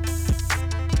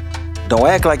 Don't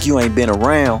act like you ain't been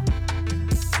around.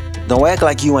 Don't act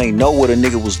like you ain't know what a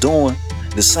nigga was doing.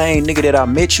 The same nigga that I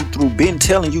met you through been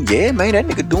telling you, yeah, man, that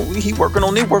nigga doing, he working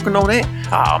on this, working on that.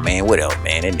 Oh, man, what else,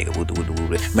 man? That nigga,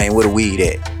 man, where the weed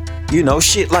at? You know,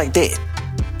 shit like that.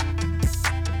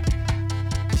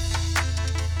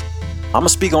 I'ma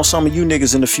speak on some of you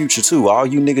niggas in the future too. All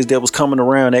you niggas that was coming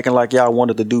around acting like y'all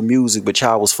wanted to do music, but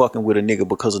y'all was fucking with a nigga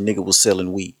because a nigga was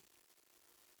selling weed.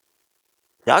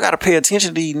 Y'all gotta pay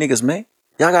attention to these niggas, man.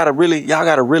 Y'all gotta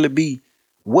really be,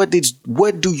 what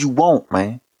do you want,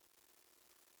 man?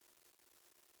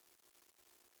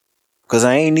 Cause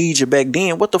I ain't need you back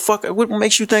then. What the fuck? What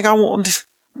makes you think I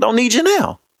don't need you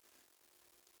now?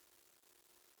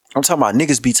 I'm talking about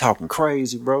niggas be talking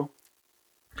crazy, bro.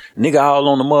 Nigga all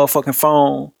on the motherfucking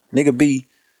phone. Nigga be,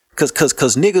 cause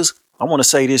niggas, I want to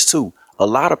say this too. A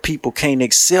lot of people can't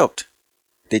accept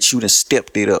that you done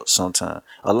stepped it up sometime.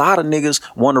 A lot of niggas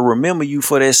want to remember you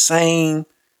for that same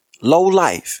low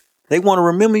life. They want to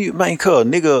remember you, man, cuz a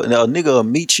nigga will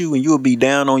meet you and you'll be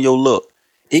down on your luck.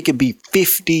 It could be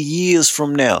 50 years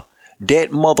from now.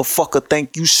 That motherfucker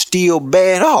think you still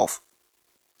bad off.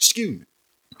 Excuse me.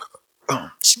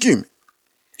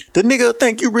 The nigga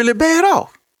think you really bad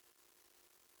off.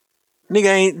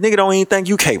 Nigga don't even think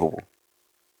you capable.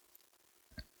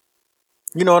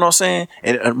 You know what I'm saying?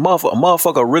 And a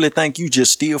motherfucker really think you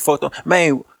just still fucked up.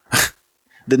 Man,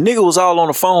 the nigga was all on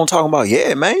the phone talking about,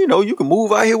 yeah, man, you know, you can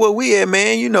move out here where we at,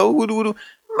 man, you know. Man,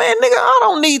 nigga, I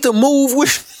don't need to move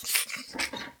with...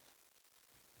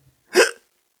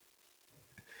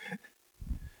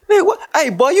 Hey,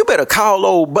 boy, you better call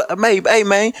old hey,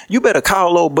 man, you better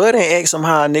call old buddy and ask him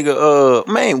how a nigga,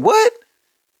 man, what?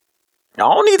 I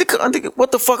don't need to,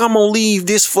 what the fuck I'm gonna leave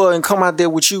this for and come out there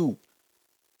with you?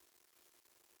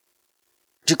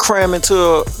 To cram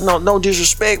into no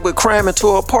disrespect, but cram into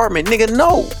an apartment, nigga,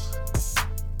 no.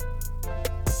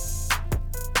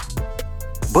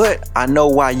 But I know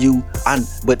why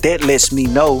but that lets me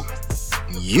know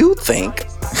you think.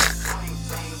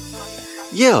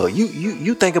 Yeah,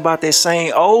 you think about that same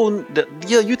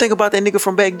you think about that nigga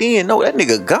from back then. No, that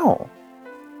nigga gone.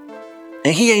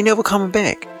 And he ain't never coming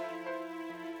back.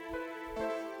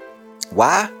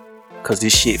 Why? Cause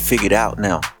this shit figured out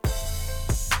now.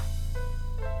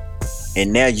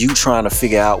 And now you trying to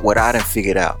figure out what I done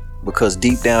figured out. Because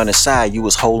deep down inside you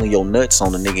was holding your nuts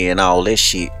on the nigga and all that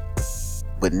shit.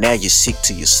 But now you're sick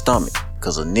to your stomach.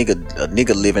 Cause a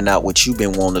nigga living out what you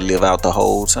been wanting to live out the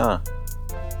whole time.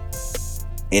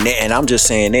 And I'm just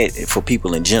saying that for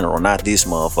people in general, not this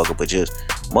motherfucker, but just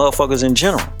motherfuckers in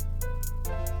general.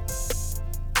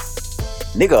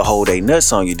 Nigga hold they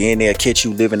nuts on you, then they'll catch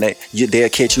you living out they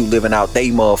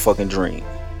motherfucking dream.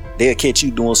 They'll catch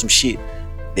you doing some shit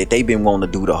that they been wanting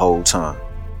to do the whole time.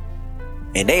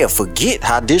 And they'll forget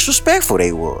how disrespectful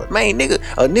they was. Man, a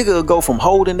nigga will go from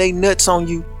holding they nuts on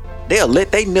you, they'll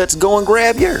let they nuts go and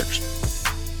grab yours.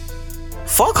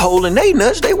 Fuck holding they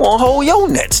nuts, they won't hold your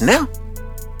nuts now.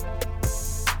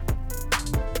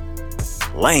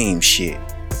 Lame shit.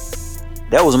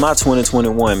 That was my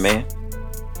 2021, man.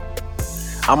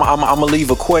 I'm gonna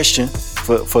leave a question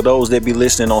for those that be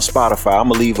listening on Spotify. I'm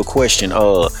gonna leave a question.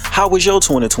 How was your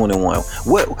 2021?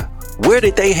 Where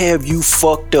did they have you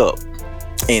fucked up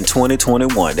in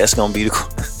 2021? That's gonna be the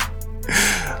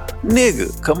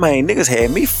nigga. Come on, niggas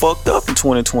had me fucked up in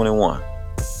 2021.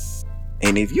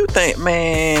 And if you think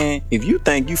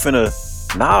you finna,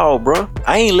 nah, bro,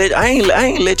 I ain't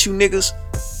let you niggas.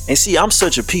 And see, I'm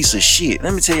such a piece of shit.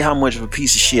 Let me tell you how much of a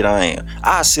piece of shit I am.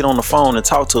 I sit on the phone and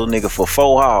talk to a nigga for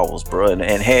 4 hours, bro, and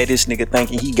had this nigga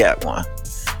thinking he got one.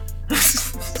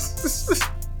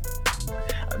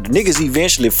 Niggas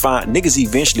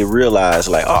eventually realize,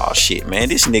 like, oh shit, man,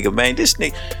 this nigga,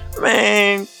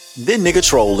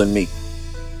 trolling me.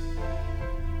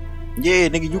 Yeah,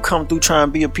 nigga, you come through trying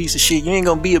to be a piece of shit. You ain't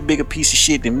gonna be a bigger piece of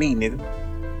shit than me, nigga.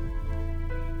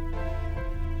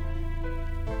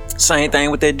 Same thing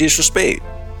with that disrespect.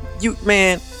 You,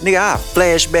 man, nigga, I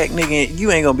flashback, nigga, and you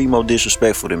ain't gonna be more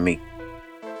disrespectful than me.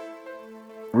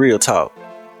 Real talk.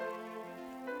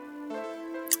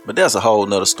 But that's a whole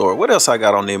nother story. What else I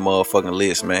got on that motherfucking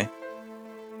list, man?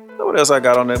 What else I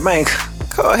got on that? Man,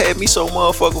 car had me so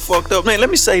motherfucking fucked up. Man, let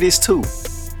me say this too.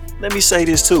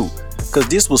 Cause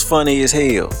this was funny as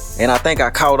hell. And I think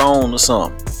I caught on to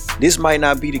something. This might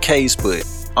not be the case, but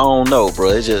I don't know, bro.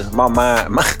 It's just my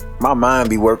mind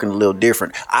be working a little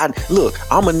different. I'm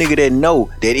a nigga that know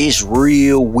that it's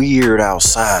real weird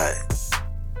outside.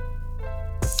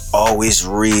 Oh, it's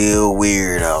real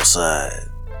weird outside.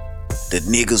 The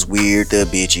niggas weird, the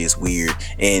bitch is weird,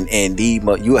 and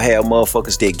you have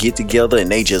motherfuckers that get together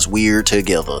and they just weird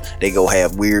together. They go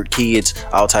have weird kids,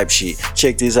 all type of shit.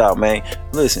 Check this out, man.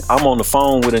 Listen, I'm on the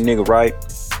phone with a nigga, right?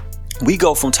 We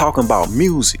go from talking about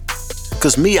music,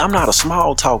 cause me, I'm not a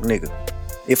small talk nigga.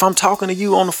 If I'm talking to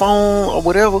you on the phone or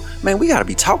whatever, man, we gotta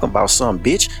be talking about something,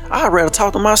 bitch. I'd rather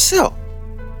talk to myself.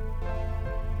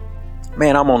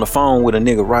 Man, I'm on the phone with a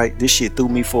nigga, right? This shit threw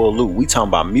me for a loop. We talking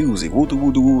about music. Woo,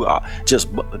 woo, woo,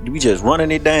 we just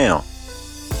running it down.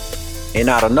 And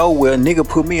out of nowhere, a nigga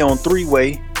put me on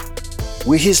three-way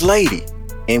with his lady.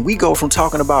 And we go from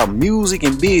talking about music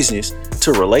and business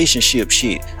to relationship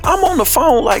shit. I'm on the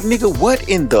phone like, nigga, what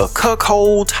in the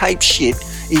cuckold type shit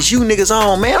is you niggas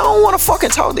on, man? I don't want to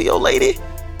fucking talk to your lady.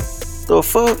 The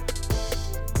fuck?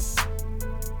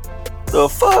 The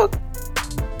fuck?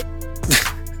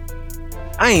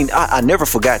 I never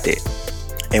forgot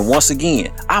that. And once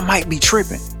again, I might be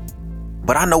tripping,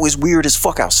 but I know it's weird as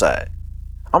fuck outside.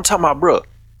 I'm talking about, bro,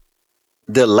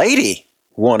 the lady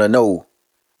want to know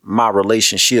my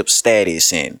relationship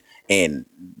status and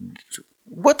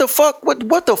what the fuck?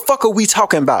 What the fuck are we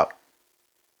talking about?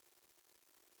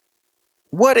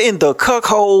 What in the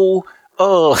cuckhole?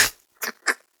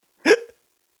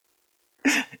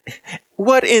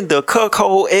 What in the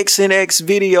cuckhole X and X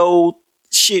video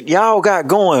shit y'all got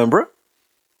going, bro?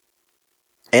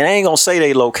 And I ain't gonna say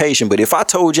they location, but if I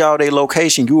told y'all they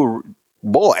location, you were,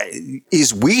 boy,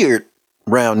 it's weird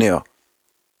around there.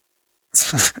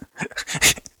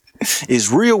 It's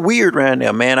real weird around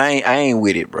there, man. I ain't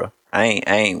with it, bro. I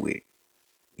ain't with it.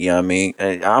 You know what I mean?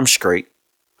 I'm straight.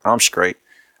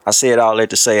 I said all that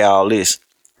to say all this.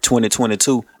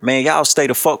 2022, man, y'all stay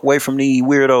the fuck away from these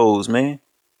weirdos, man.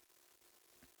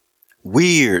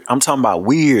 Weird. I'm talking about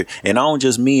weird. And I don't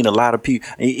just mean a lot of people.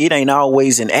 It ain't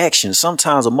always in action.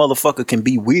 Sometimes a motherfucker can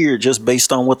be weird just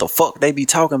based on what the fuck they be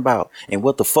talking about and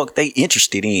what the fuck they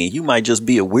interested in. You might just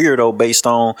be a weirdo based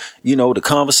on, you know, the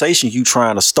conversation you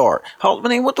trying to start. I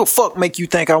mean, what the fuck make you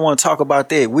think I want to talk about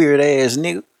that weird ass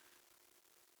nigga?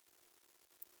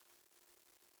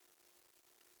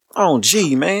 Oh,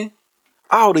 gee, man.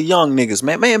 All the young niggas,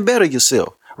 man, better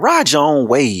yourself. Ride your own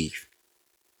wave.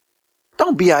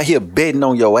 Don't be out here betting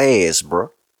on your ass, bro.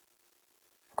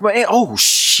 Come on, oh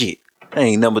shit. That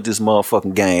ain't nothing but this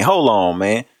motherfucking game. Hold on,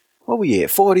 man. What we at?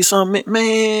 40 something?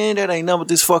 Man, that ain't nothing but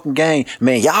this fucking game.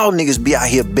 Man, y'all niggas be out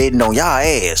here betting on y'all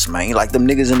ass, man. Like them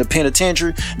niggas in the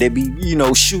penitentiary, they be, you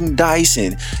know, shooting dice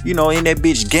and, you know, in that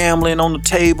bitch gambling on the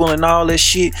table and all that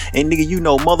shit. And nigga, you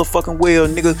know motherfucking well,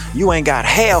 nigga, you ain't got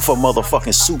half a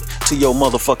motherfucking soup to your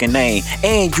motherfucking name.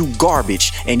 And you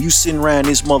garbage. And you sitting around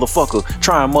this motherfucker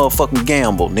trying motherfucking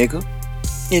gamble, nigga.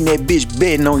 In that bitch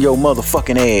betting on your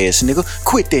motherfucking ass, nigga.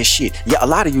 Quit that shit. Yeah, a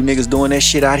lot of you niggas doing that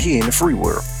shit out here in the free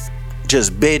world.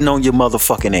 Just betting on your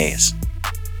motherfucking ass.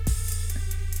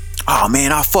 Oh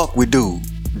man, I fuck with dude.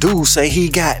 Dude say he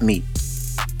got me.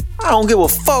 I don't give a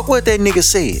fuck what that nigga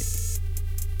said.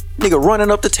 Nigga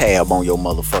running up the tab on your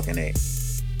motherfucking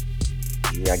ass.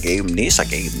 Yeah, I gave him this, I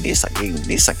gave him this, I gave him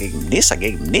this, I gave him this, I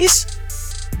gave him this.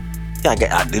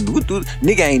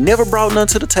 Nigga ain't never brought nothing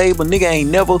to the table.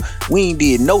 We ain't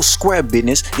did no square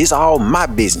business. It's all my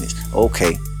business.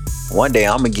 Okay, one day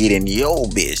I'ma get in your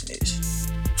business.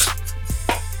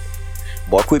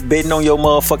 Boy, quit betting on your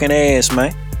motherfucking ass,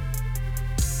 man.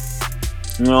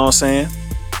 You know what I'm saying?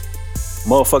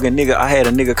 Motherfucking nigga, I had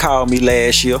a nigga call me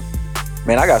last year.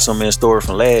 Man, I got something in the story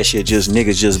from last year. Just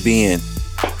niggas just being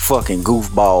fucking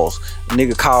goofballs.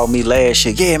 Nigga called me last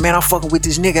year. Yeah, man, I'm fucking with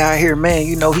this nigga out here, man.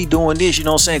 You know, he doing this. You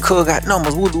know what I'm saying? Cuz got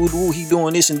numbers. Woo. He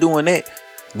doing this and doing that.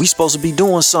 We supposed to be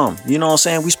doing something. You know what I'm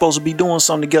saying? We supposed to be doing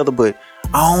something together, but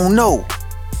I don't know.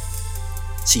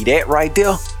 See that right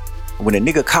there? When a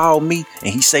nigga called me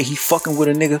and he say he fucking with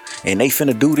a nigga and they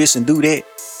finna do this and do that,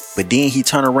 but then he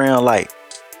turn around like,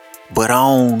 but I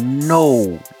don't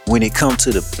know when it come to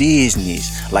the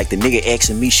business. Like the nigga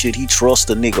asking me, should he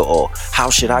trust a nigga or how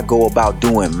should I go about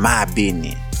doing my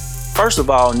business? First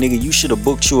of all, nigga, you should have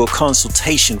booked you a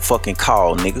consultation fucking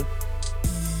call, nigga.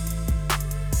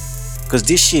 Cause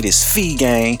this shit is fee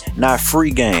gang, not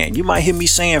free gang. You might hear me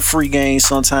saying free gang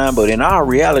sometime, but in our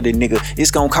reality, nigga,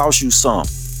 it's gonna cost you some.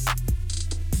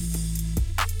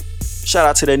 Shout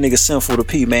out to that nigga Sinful to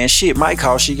P, man. Shit might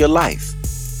cost you your life,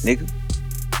 nigga.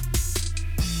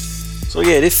 So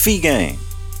yeah, this fee gang.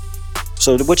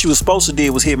 So what you was supposed to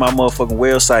do was hit my motherfucking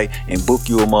website and book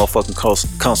you a motherfucking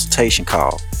consultation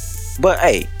call. But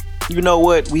hey, you know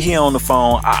what? We here on the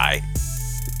phone, alright.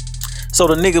 So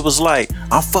the nigga was like,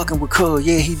 I'm fucking with Cuz.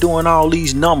 Yeah, he doing all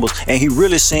these numbers. And he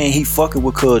really saying he fucking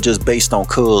with Cuz just based on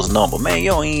Cuz number. Man, you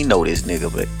don't even know this nigga,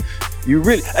 but you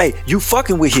really, hey, you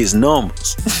fucking with his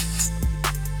numbers.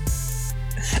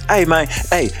 Hey, man,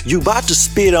 hey, you about to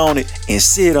spit on it and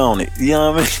sit on it. You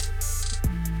know what I mean?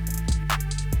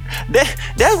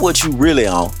 That's what you really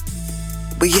on.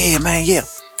 But yeah, man, yeah.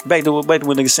 Back to what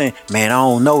niggas saying, man, I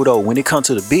don't know though. When it comes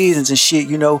to the business and shit,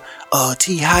 you know,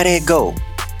 T, how that go?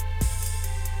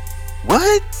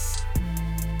 What?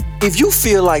 If you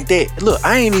feel like that, look,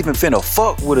 I ain't even finna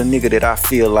fuck with a nigga that I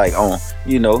feel like on,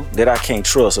 you know, that I can't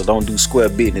trust or don't do square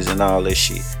business and all that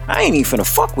shit. I ain't even finna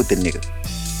fuck with the nigga.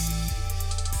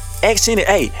 Ask any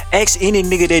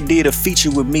nigga that did a feature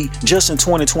with me just in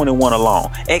 2021 alone.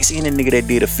 Ask any nigga that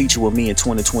did a feature with me in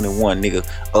 2021, nigga,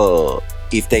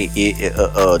 if they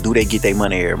do they get their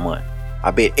money every month?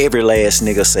 I bet every last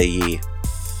nigga say yeah.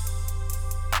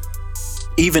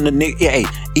 Even the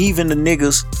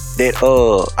niggas that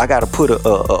I gotta put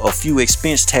a few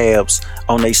expense tabs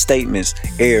on their statements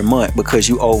every month because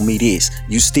you owe me this.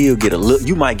 You still get a look.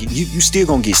 You might get you still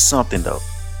gonna get something though.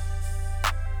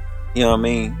 You know what I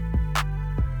mean?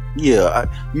 Yeah,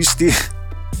 you still.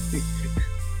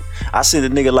 I sent a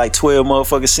nigga like 12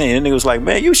 motherfuckers cents. And the nigga was like,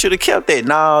 man, you should have kept that.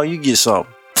 Nah, you get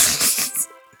something.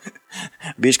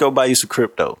 Bitch, go buy you some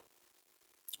crypto.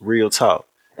 Real talk.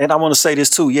 And I want to say this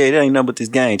too. Yeah, there ain't nothing but this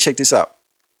game. Check this out.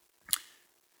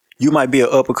 You might be an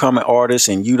up and coming artist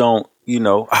and you don't, you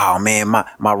know, oh man,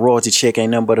 my royalty check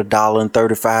ain't nothing but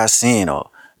 $1.35, or,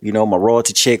 you know, my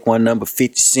royalty check wasn't nothing but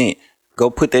 50 cents. Go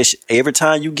put that shit. Every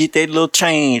time you get that little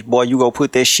change, boy, you go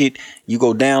put that shit. You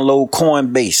go download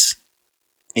Coinbase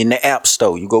in the App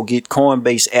Store. You go get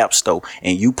Coinbase App Store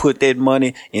and you put that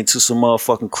money into some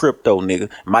motherfucking crypto, nigga.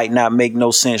 Might not make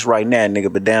no sense right now,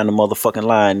 nigga, but down the motherfucking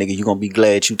line, nigga, you gonna be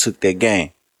glad you took that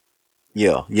game.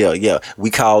 Yeah.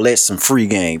 We call that some free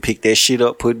game. Pick that shit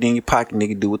up, put it in your pocket,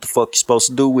 nigga. Do what the fuck you supposed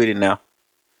to do with it now.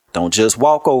 Don't just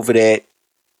walk over that.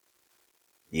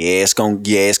 Yeah, it's gonna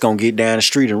get down the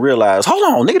street and realize, hold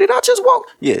on, nigga, did I just walk?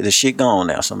 Yeah, the shit gone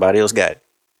now. Somebody else got it.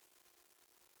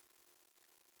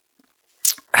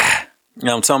 You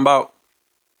know what I'm talking about?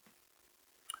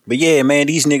 But yeah, man,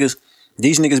 these niggas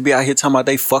be out here talking about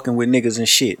they fucking with niggas and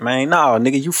shit. Man, nah,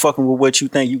 nigga, you fucking with what you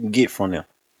think you can get from them.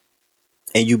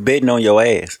 And you betting on your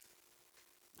ass.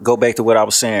 Go back to what I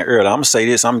was saying earlier. I'm gonna say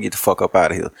this, I'm gonna get the fuck up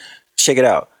out of here. Check it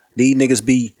out. These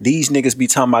niggas be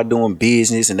talking about doing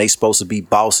business and they supposed to be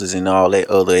bosses and all that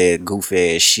other ass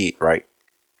goofy ass shit, right?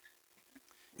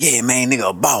 Yeah, man,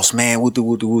 nigga, a boss, man.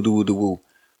 Woo.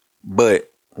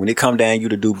 But when it come down you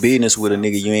to do business with a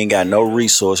nigga, you ain't got no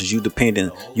resources. You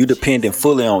depending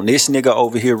fully on this nigga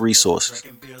over here resources,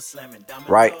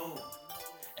 right?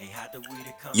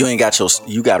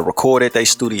 You gotta record at their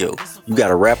studio. You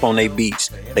gotta rap on their beats.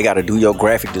 They gotta do your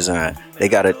graphic design. They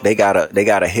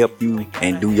gotta help you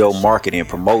and do your marketing,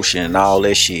 promotion, and all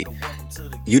that shit.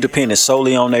 You depending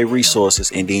solely on their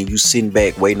resources, and then you sitting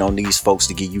back waiting on these folks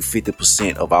to give you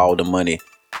 50% of all the money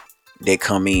that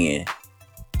come in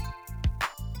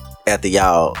after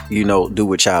y'all, you know, do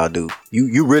what y'all do.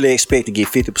 You really expect to get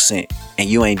 50%, and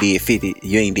you ain't did 50.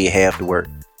 You ain't did half the work.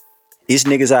 It's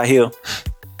niggas out here.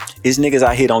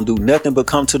 Don't do nothing but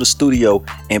come to the studio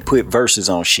and put verses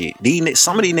on shit.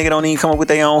 Some of these niggas don't even come up with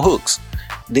their own hooks.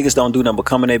 Niggas don't do nothing but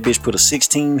come in that bitch, put a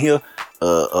 16 here.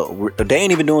 They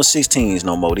ain't even doing 16s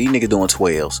no more. These niggas doing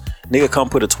 12s. Nigga come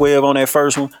put a 12 on that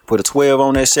first one, put a 12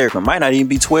 on that second one. Might not even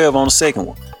be 12 on the second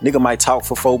one. Nigga might talk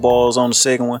for 4 bars on the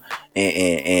second one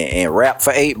and rap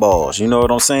for 8 bars. You know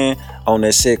what I'm saying? On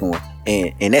that second one.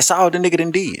 And that's all the nigga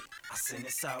done did.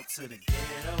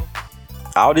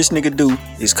 All this nigga do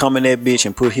is come in that bitch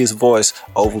and put his voice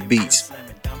over beats.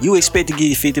 You expect to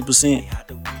get 50%?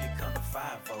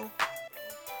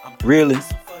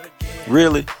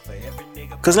 Really?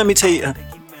 Cause let me tell you,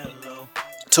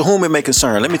 to whom it may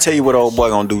concern, let me tell you what old boy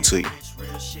gonna do to you.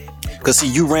 Cause see,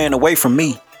 you ran away from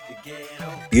me.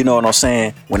 You know what I'm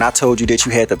saying? When I told you that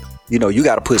you had to, you know, you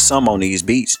gotta put some on these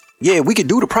beats. Yeah, we could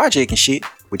do the project and shit,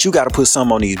 but you gotta put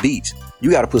some on these beats.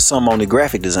 You gotta put some on the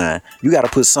graphic design. You gotta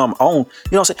put some on, you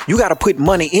know what I'm saying? You gotta put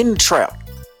money in the trap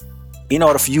in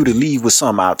order for you to leave with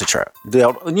something out the trap. You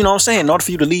know what I'm saying? In order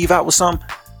for you to leave out with something,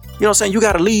 You know what I'm saying? You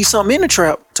gotta leave something in the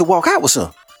trap to walk out with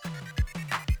something.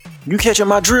 You catching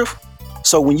my drift?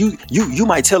 So when you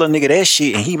might tell a nigga that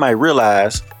shit and he might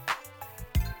realize,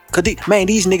 cause these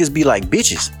niggas be like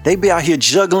bitches. They be out here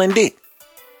juggling dick.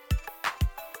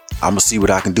 I'ma see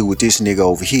what I can do with this nigga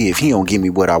over here. If he don't give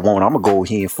me what I want, I'ma go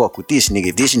here and fuck with this nigga.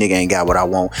 If this nigga ain't got what I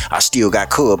want, I still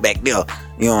got Cub back there.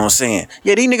 You know what I'm saying?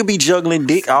 Yeah, these niggas be juggling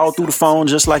dick all through the phone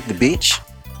just like the bitch.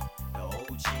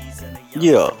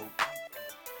 Yeah.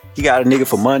 You got a nigga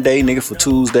for Monday, nigga for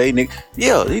Tuesday, nigga.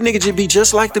 Yeah, these niggas just be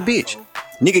just like the bitch.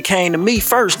 Nigga came to me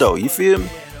first though, you feel me?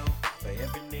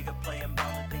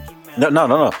 No.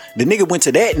 The nigga went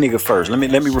to that nigga first. Let me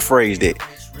rephrase that.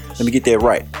 Let me get that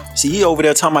right. See, he over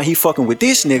there talking about he fucking with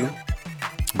this nigga,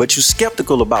 but you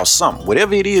skeptical about something.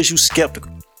 Whatever it is, you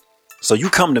skeptical. So you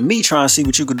come to me trying to see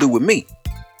what you could do with me.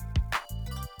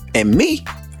 And me,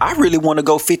 I really want to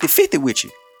go 50-50 with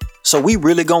you. So we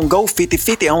really gonna go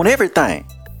 50-50 on everything.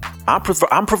 I'm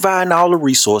providing all the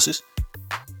resources.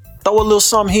 Throw a little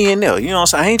something here and there. You know what I'm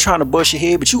saying? I ain't trying to bust your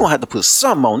head, but you gonna have to put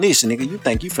something on this, nigga. You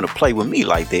think you finna play with me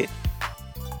like that?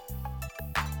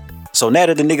 So now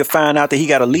that the nigga find out that he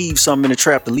gotta leave something in the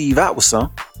trap to leave out with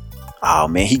something, oh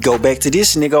man, he go back to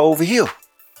this nigga over here.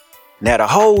 Now the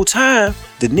whole time,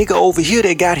 the nigga over here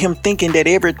that got him thinking that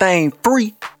everything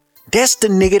free, that's the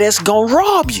nigga that's gonna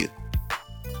rob you.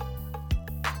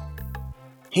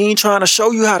 He ain't trying to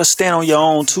show you how to stand on your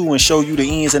own too and show you the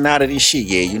ins and out of this shit.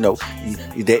 Yeah, you know,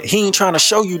 that he ain't trying to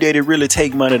show you that it really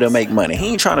take money to make money. He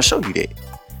ain't trying to show you that.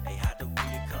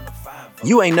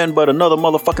 You ain't nothing but another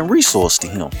motherfucking resource to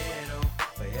him.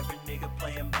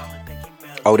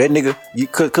 Oh, that nigga,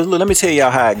 cause look, let me tell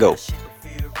y'all how it go.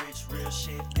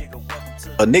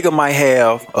 A nigga might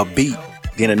have a beat,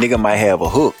 then a nigga might have a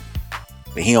hook,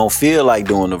 but he don't feel like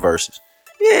doing the verses.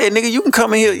 Yeah, nigga, you can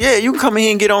come in here. Yeah, you can come in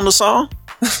here and get on the song.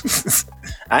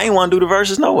 I ain't want to do the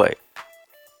verses no way.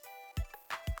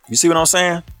 You see what I'm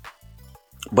saying?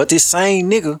 But this same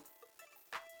nigga,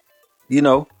 you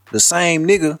know, the same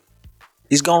nigga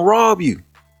is gonna rob you.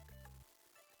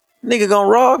 Nigga gonna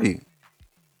rob you.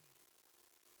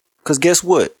 Cause guess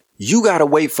what? You gotta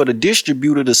wait for the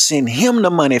distributor to send him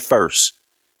the money first.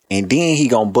 And then he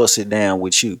gonna bust it down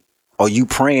with you. Or you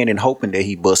praying and hoping that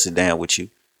he busts it down with you.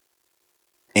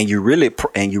 And you really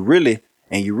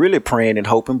praying and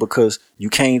hoping because you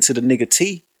came to the nigga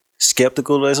T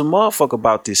skeptical as a motherfucker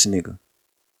about this nigga.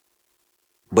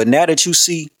 But now that you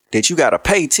see that you gotta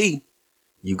pay T,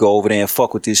 you go over there and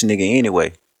fuck with this nigga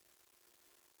anyway.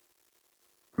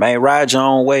 Man, ride your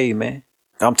own way, man.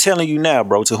 I'm telling you now,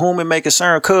 bro, to whom it may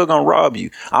concern, Cub gonna rob you.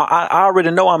 I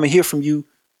already know I'm gonna hear from you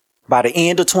by the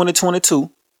end of 2022.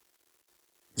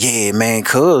 Yeah, man,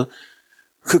 Cub.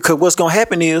 Cause what's gonna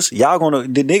happen is the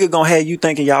nigga gonna have you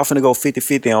thinking y'all finna go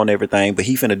 50-50 on everything, but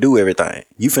he finna do everything.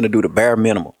 You finna do the bare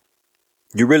minimum.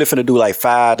 You really finna do like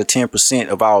 5 to 10%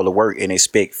 of all the work and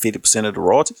expect 50% of the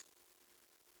royalties.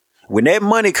 When that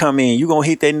money come in, you gonna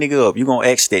hit that nigga up. You gonna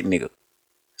ask that nigga,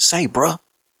 say, bruh,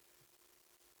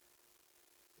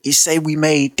 it say we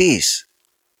made this,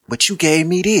 but you gave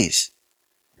me this.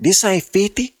 This ain't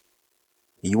 50.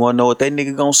 You wanna know what that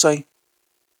nigga gonna say?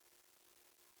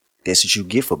 That's what you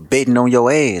get for betting on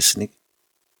your ass, nigga.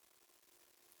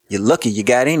 You're lucky you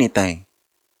got anything.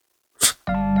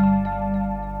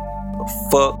 The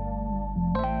fuck?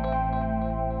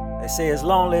 They say it's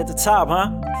lonely at the top, huh?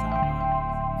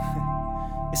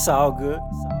 It's all good.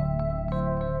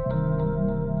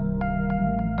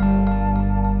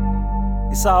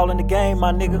 It's all in the game,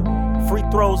 my nigga. Free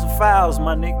throws and fouls,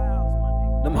 my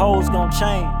nigga. Them hoes gon'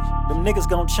 change. Them niggas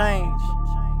gon' change.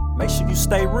 Make sure you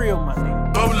stay real, my nigga.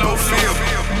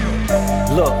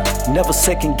 Look, never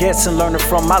second guessing, learning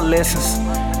from my lessons.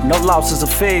 No losses or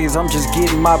failures, I'm just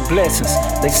getting my blessings.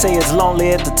 They say it's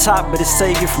lonely at the top, but it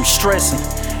save you from stressing.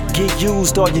 Get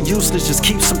used or you're useless, just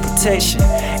keep some protection.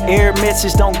 Air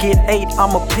message don't get 8,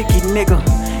 I'm a picky nigga.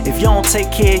 If you don't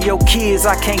take care of your kids,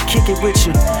 I can't kick it with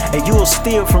you. And you'll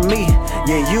steal from me,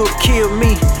 yeah, you'll kill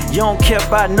me. You don't care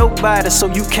about nobody, so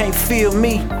you can't feel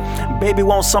me. Baby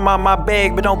want some out my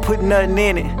bag, but don't put nothing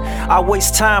in it. I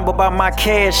waste time about my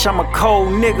cash, I'm a cold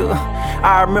nigga.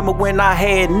 I remember when I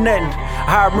had nothing.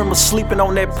 I remember sleeping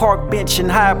on that park bench in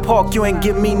Hyde Park, you ain't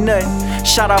give me nothing.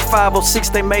 Shout out 506,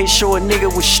 they made sure a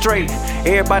nigga was straight.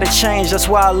 Everybody changed, that's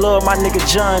why I love my nigga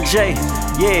John Jay.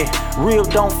 Yeah, real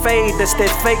don't fade, that's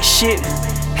that fake shit.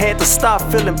 Had to stop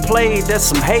feeling played, that's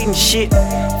some hating shit.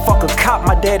 Fuck a cop,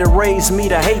 my daddy raised me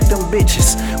to hate them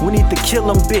bitches. We need to kill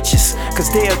them bitches,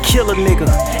 cause they'll kill a nigga.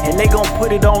 And they gon'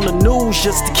 put it on the news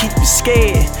just to keep you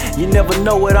scared. You never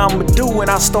know what I'ma do when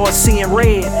I start seeing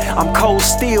red. I'm cold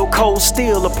steel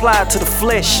applied to the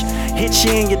flesh. Hit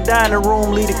you in your dining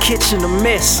room, leave the kitchen a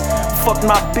mess. Fuck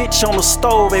my bitch on the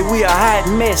stove, and we a hot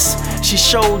mess. She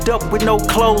showed up with no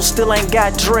clothes, still ain't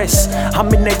got dressed.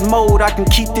 I'm in that mode, I can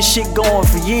keep this shit going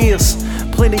for years.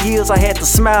 Plenty years I had to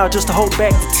smile just to hold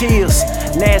back the tears.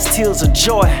 Now it's tears of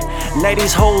joy. Now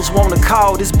these hoes wanna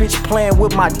call this bitch playing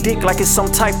with my dick like it's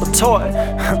some type of toy.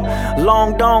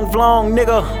 Long dong vlong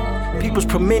nigga. People's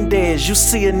Promendez, you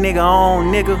see a nigga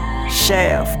on nigga.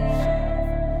 Shaft.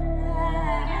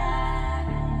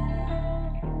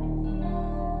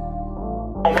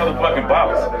 Motherfucking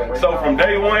boss. So from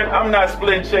day one, I'm not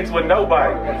splitting checks with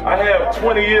nobody. I have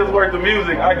 20 years worth of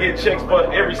music. I get checks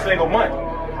for every single month.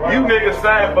 You niggas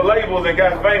signed for labels and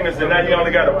got famous, and now you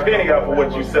only got a penny off of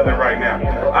what you selling right now.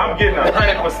 I'm getting 100% of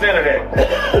that.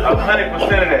 100% of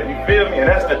that. You feel me? And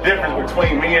that's the difference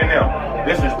between me and them.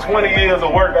 This is 20 years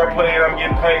of work I put in. I'm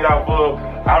getting paid off of.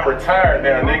 I'm retired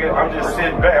now, nigga. I'm just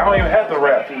sitting back. I don't even have to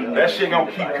rap. That shit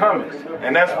gonna keep coming.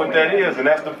 And that's what that is, and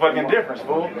that's the fucking difference,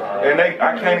 fool. And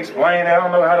I can't explain it. I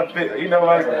don't know how to fit. You know,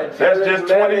 like, that's just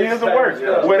 20 years of work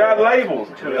without labels.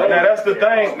 Now, that's the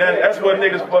thing. Now, that's what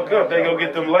niggas fuck up. They go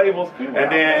get them labels,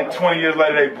 and then 20 years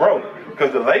later, they broke.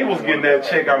 Because the labels getting that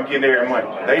check I'm getting every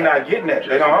month. They not getting that.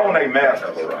 They don't own their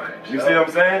masters. You see what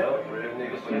I'm saying?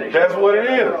 That's what it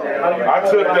is.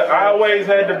 I always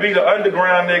had to be the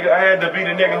underground nigga. I had to be the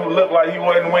nigga who looked like he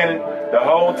wasn't winning the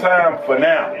whole time for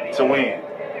now to win.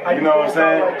 You know what I'm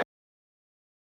saying?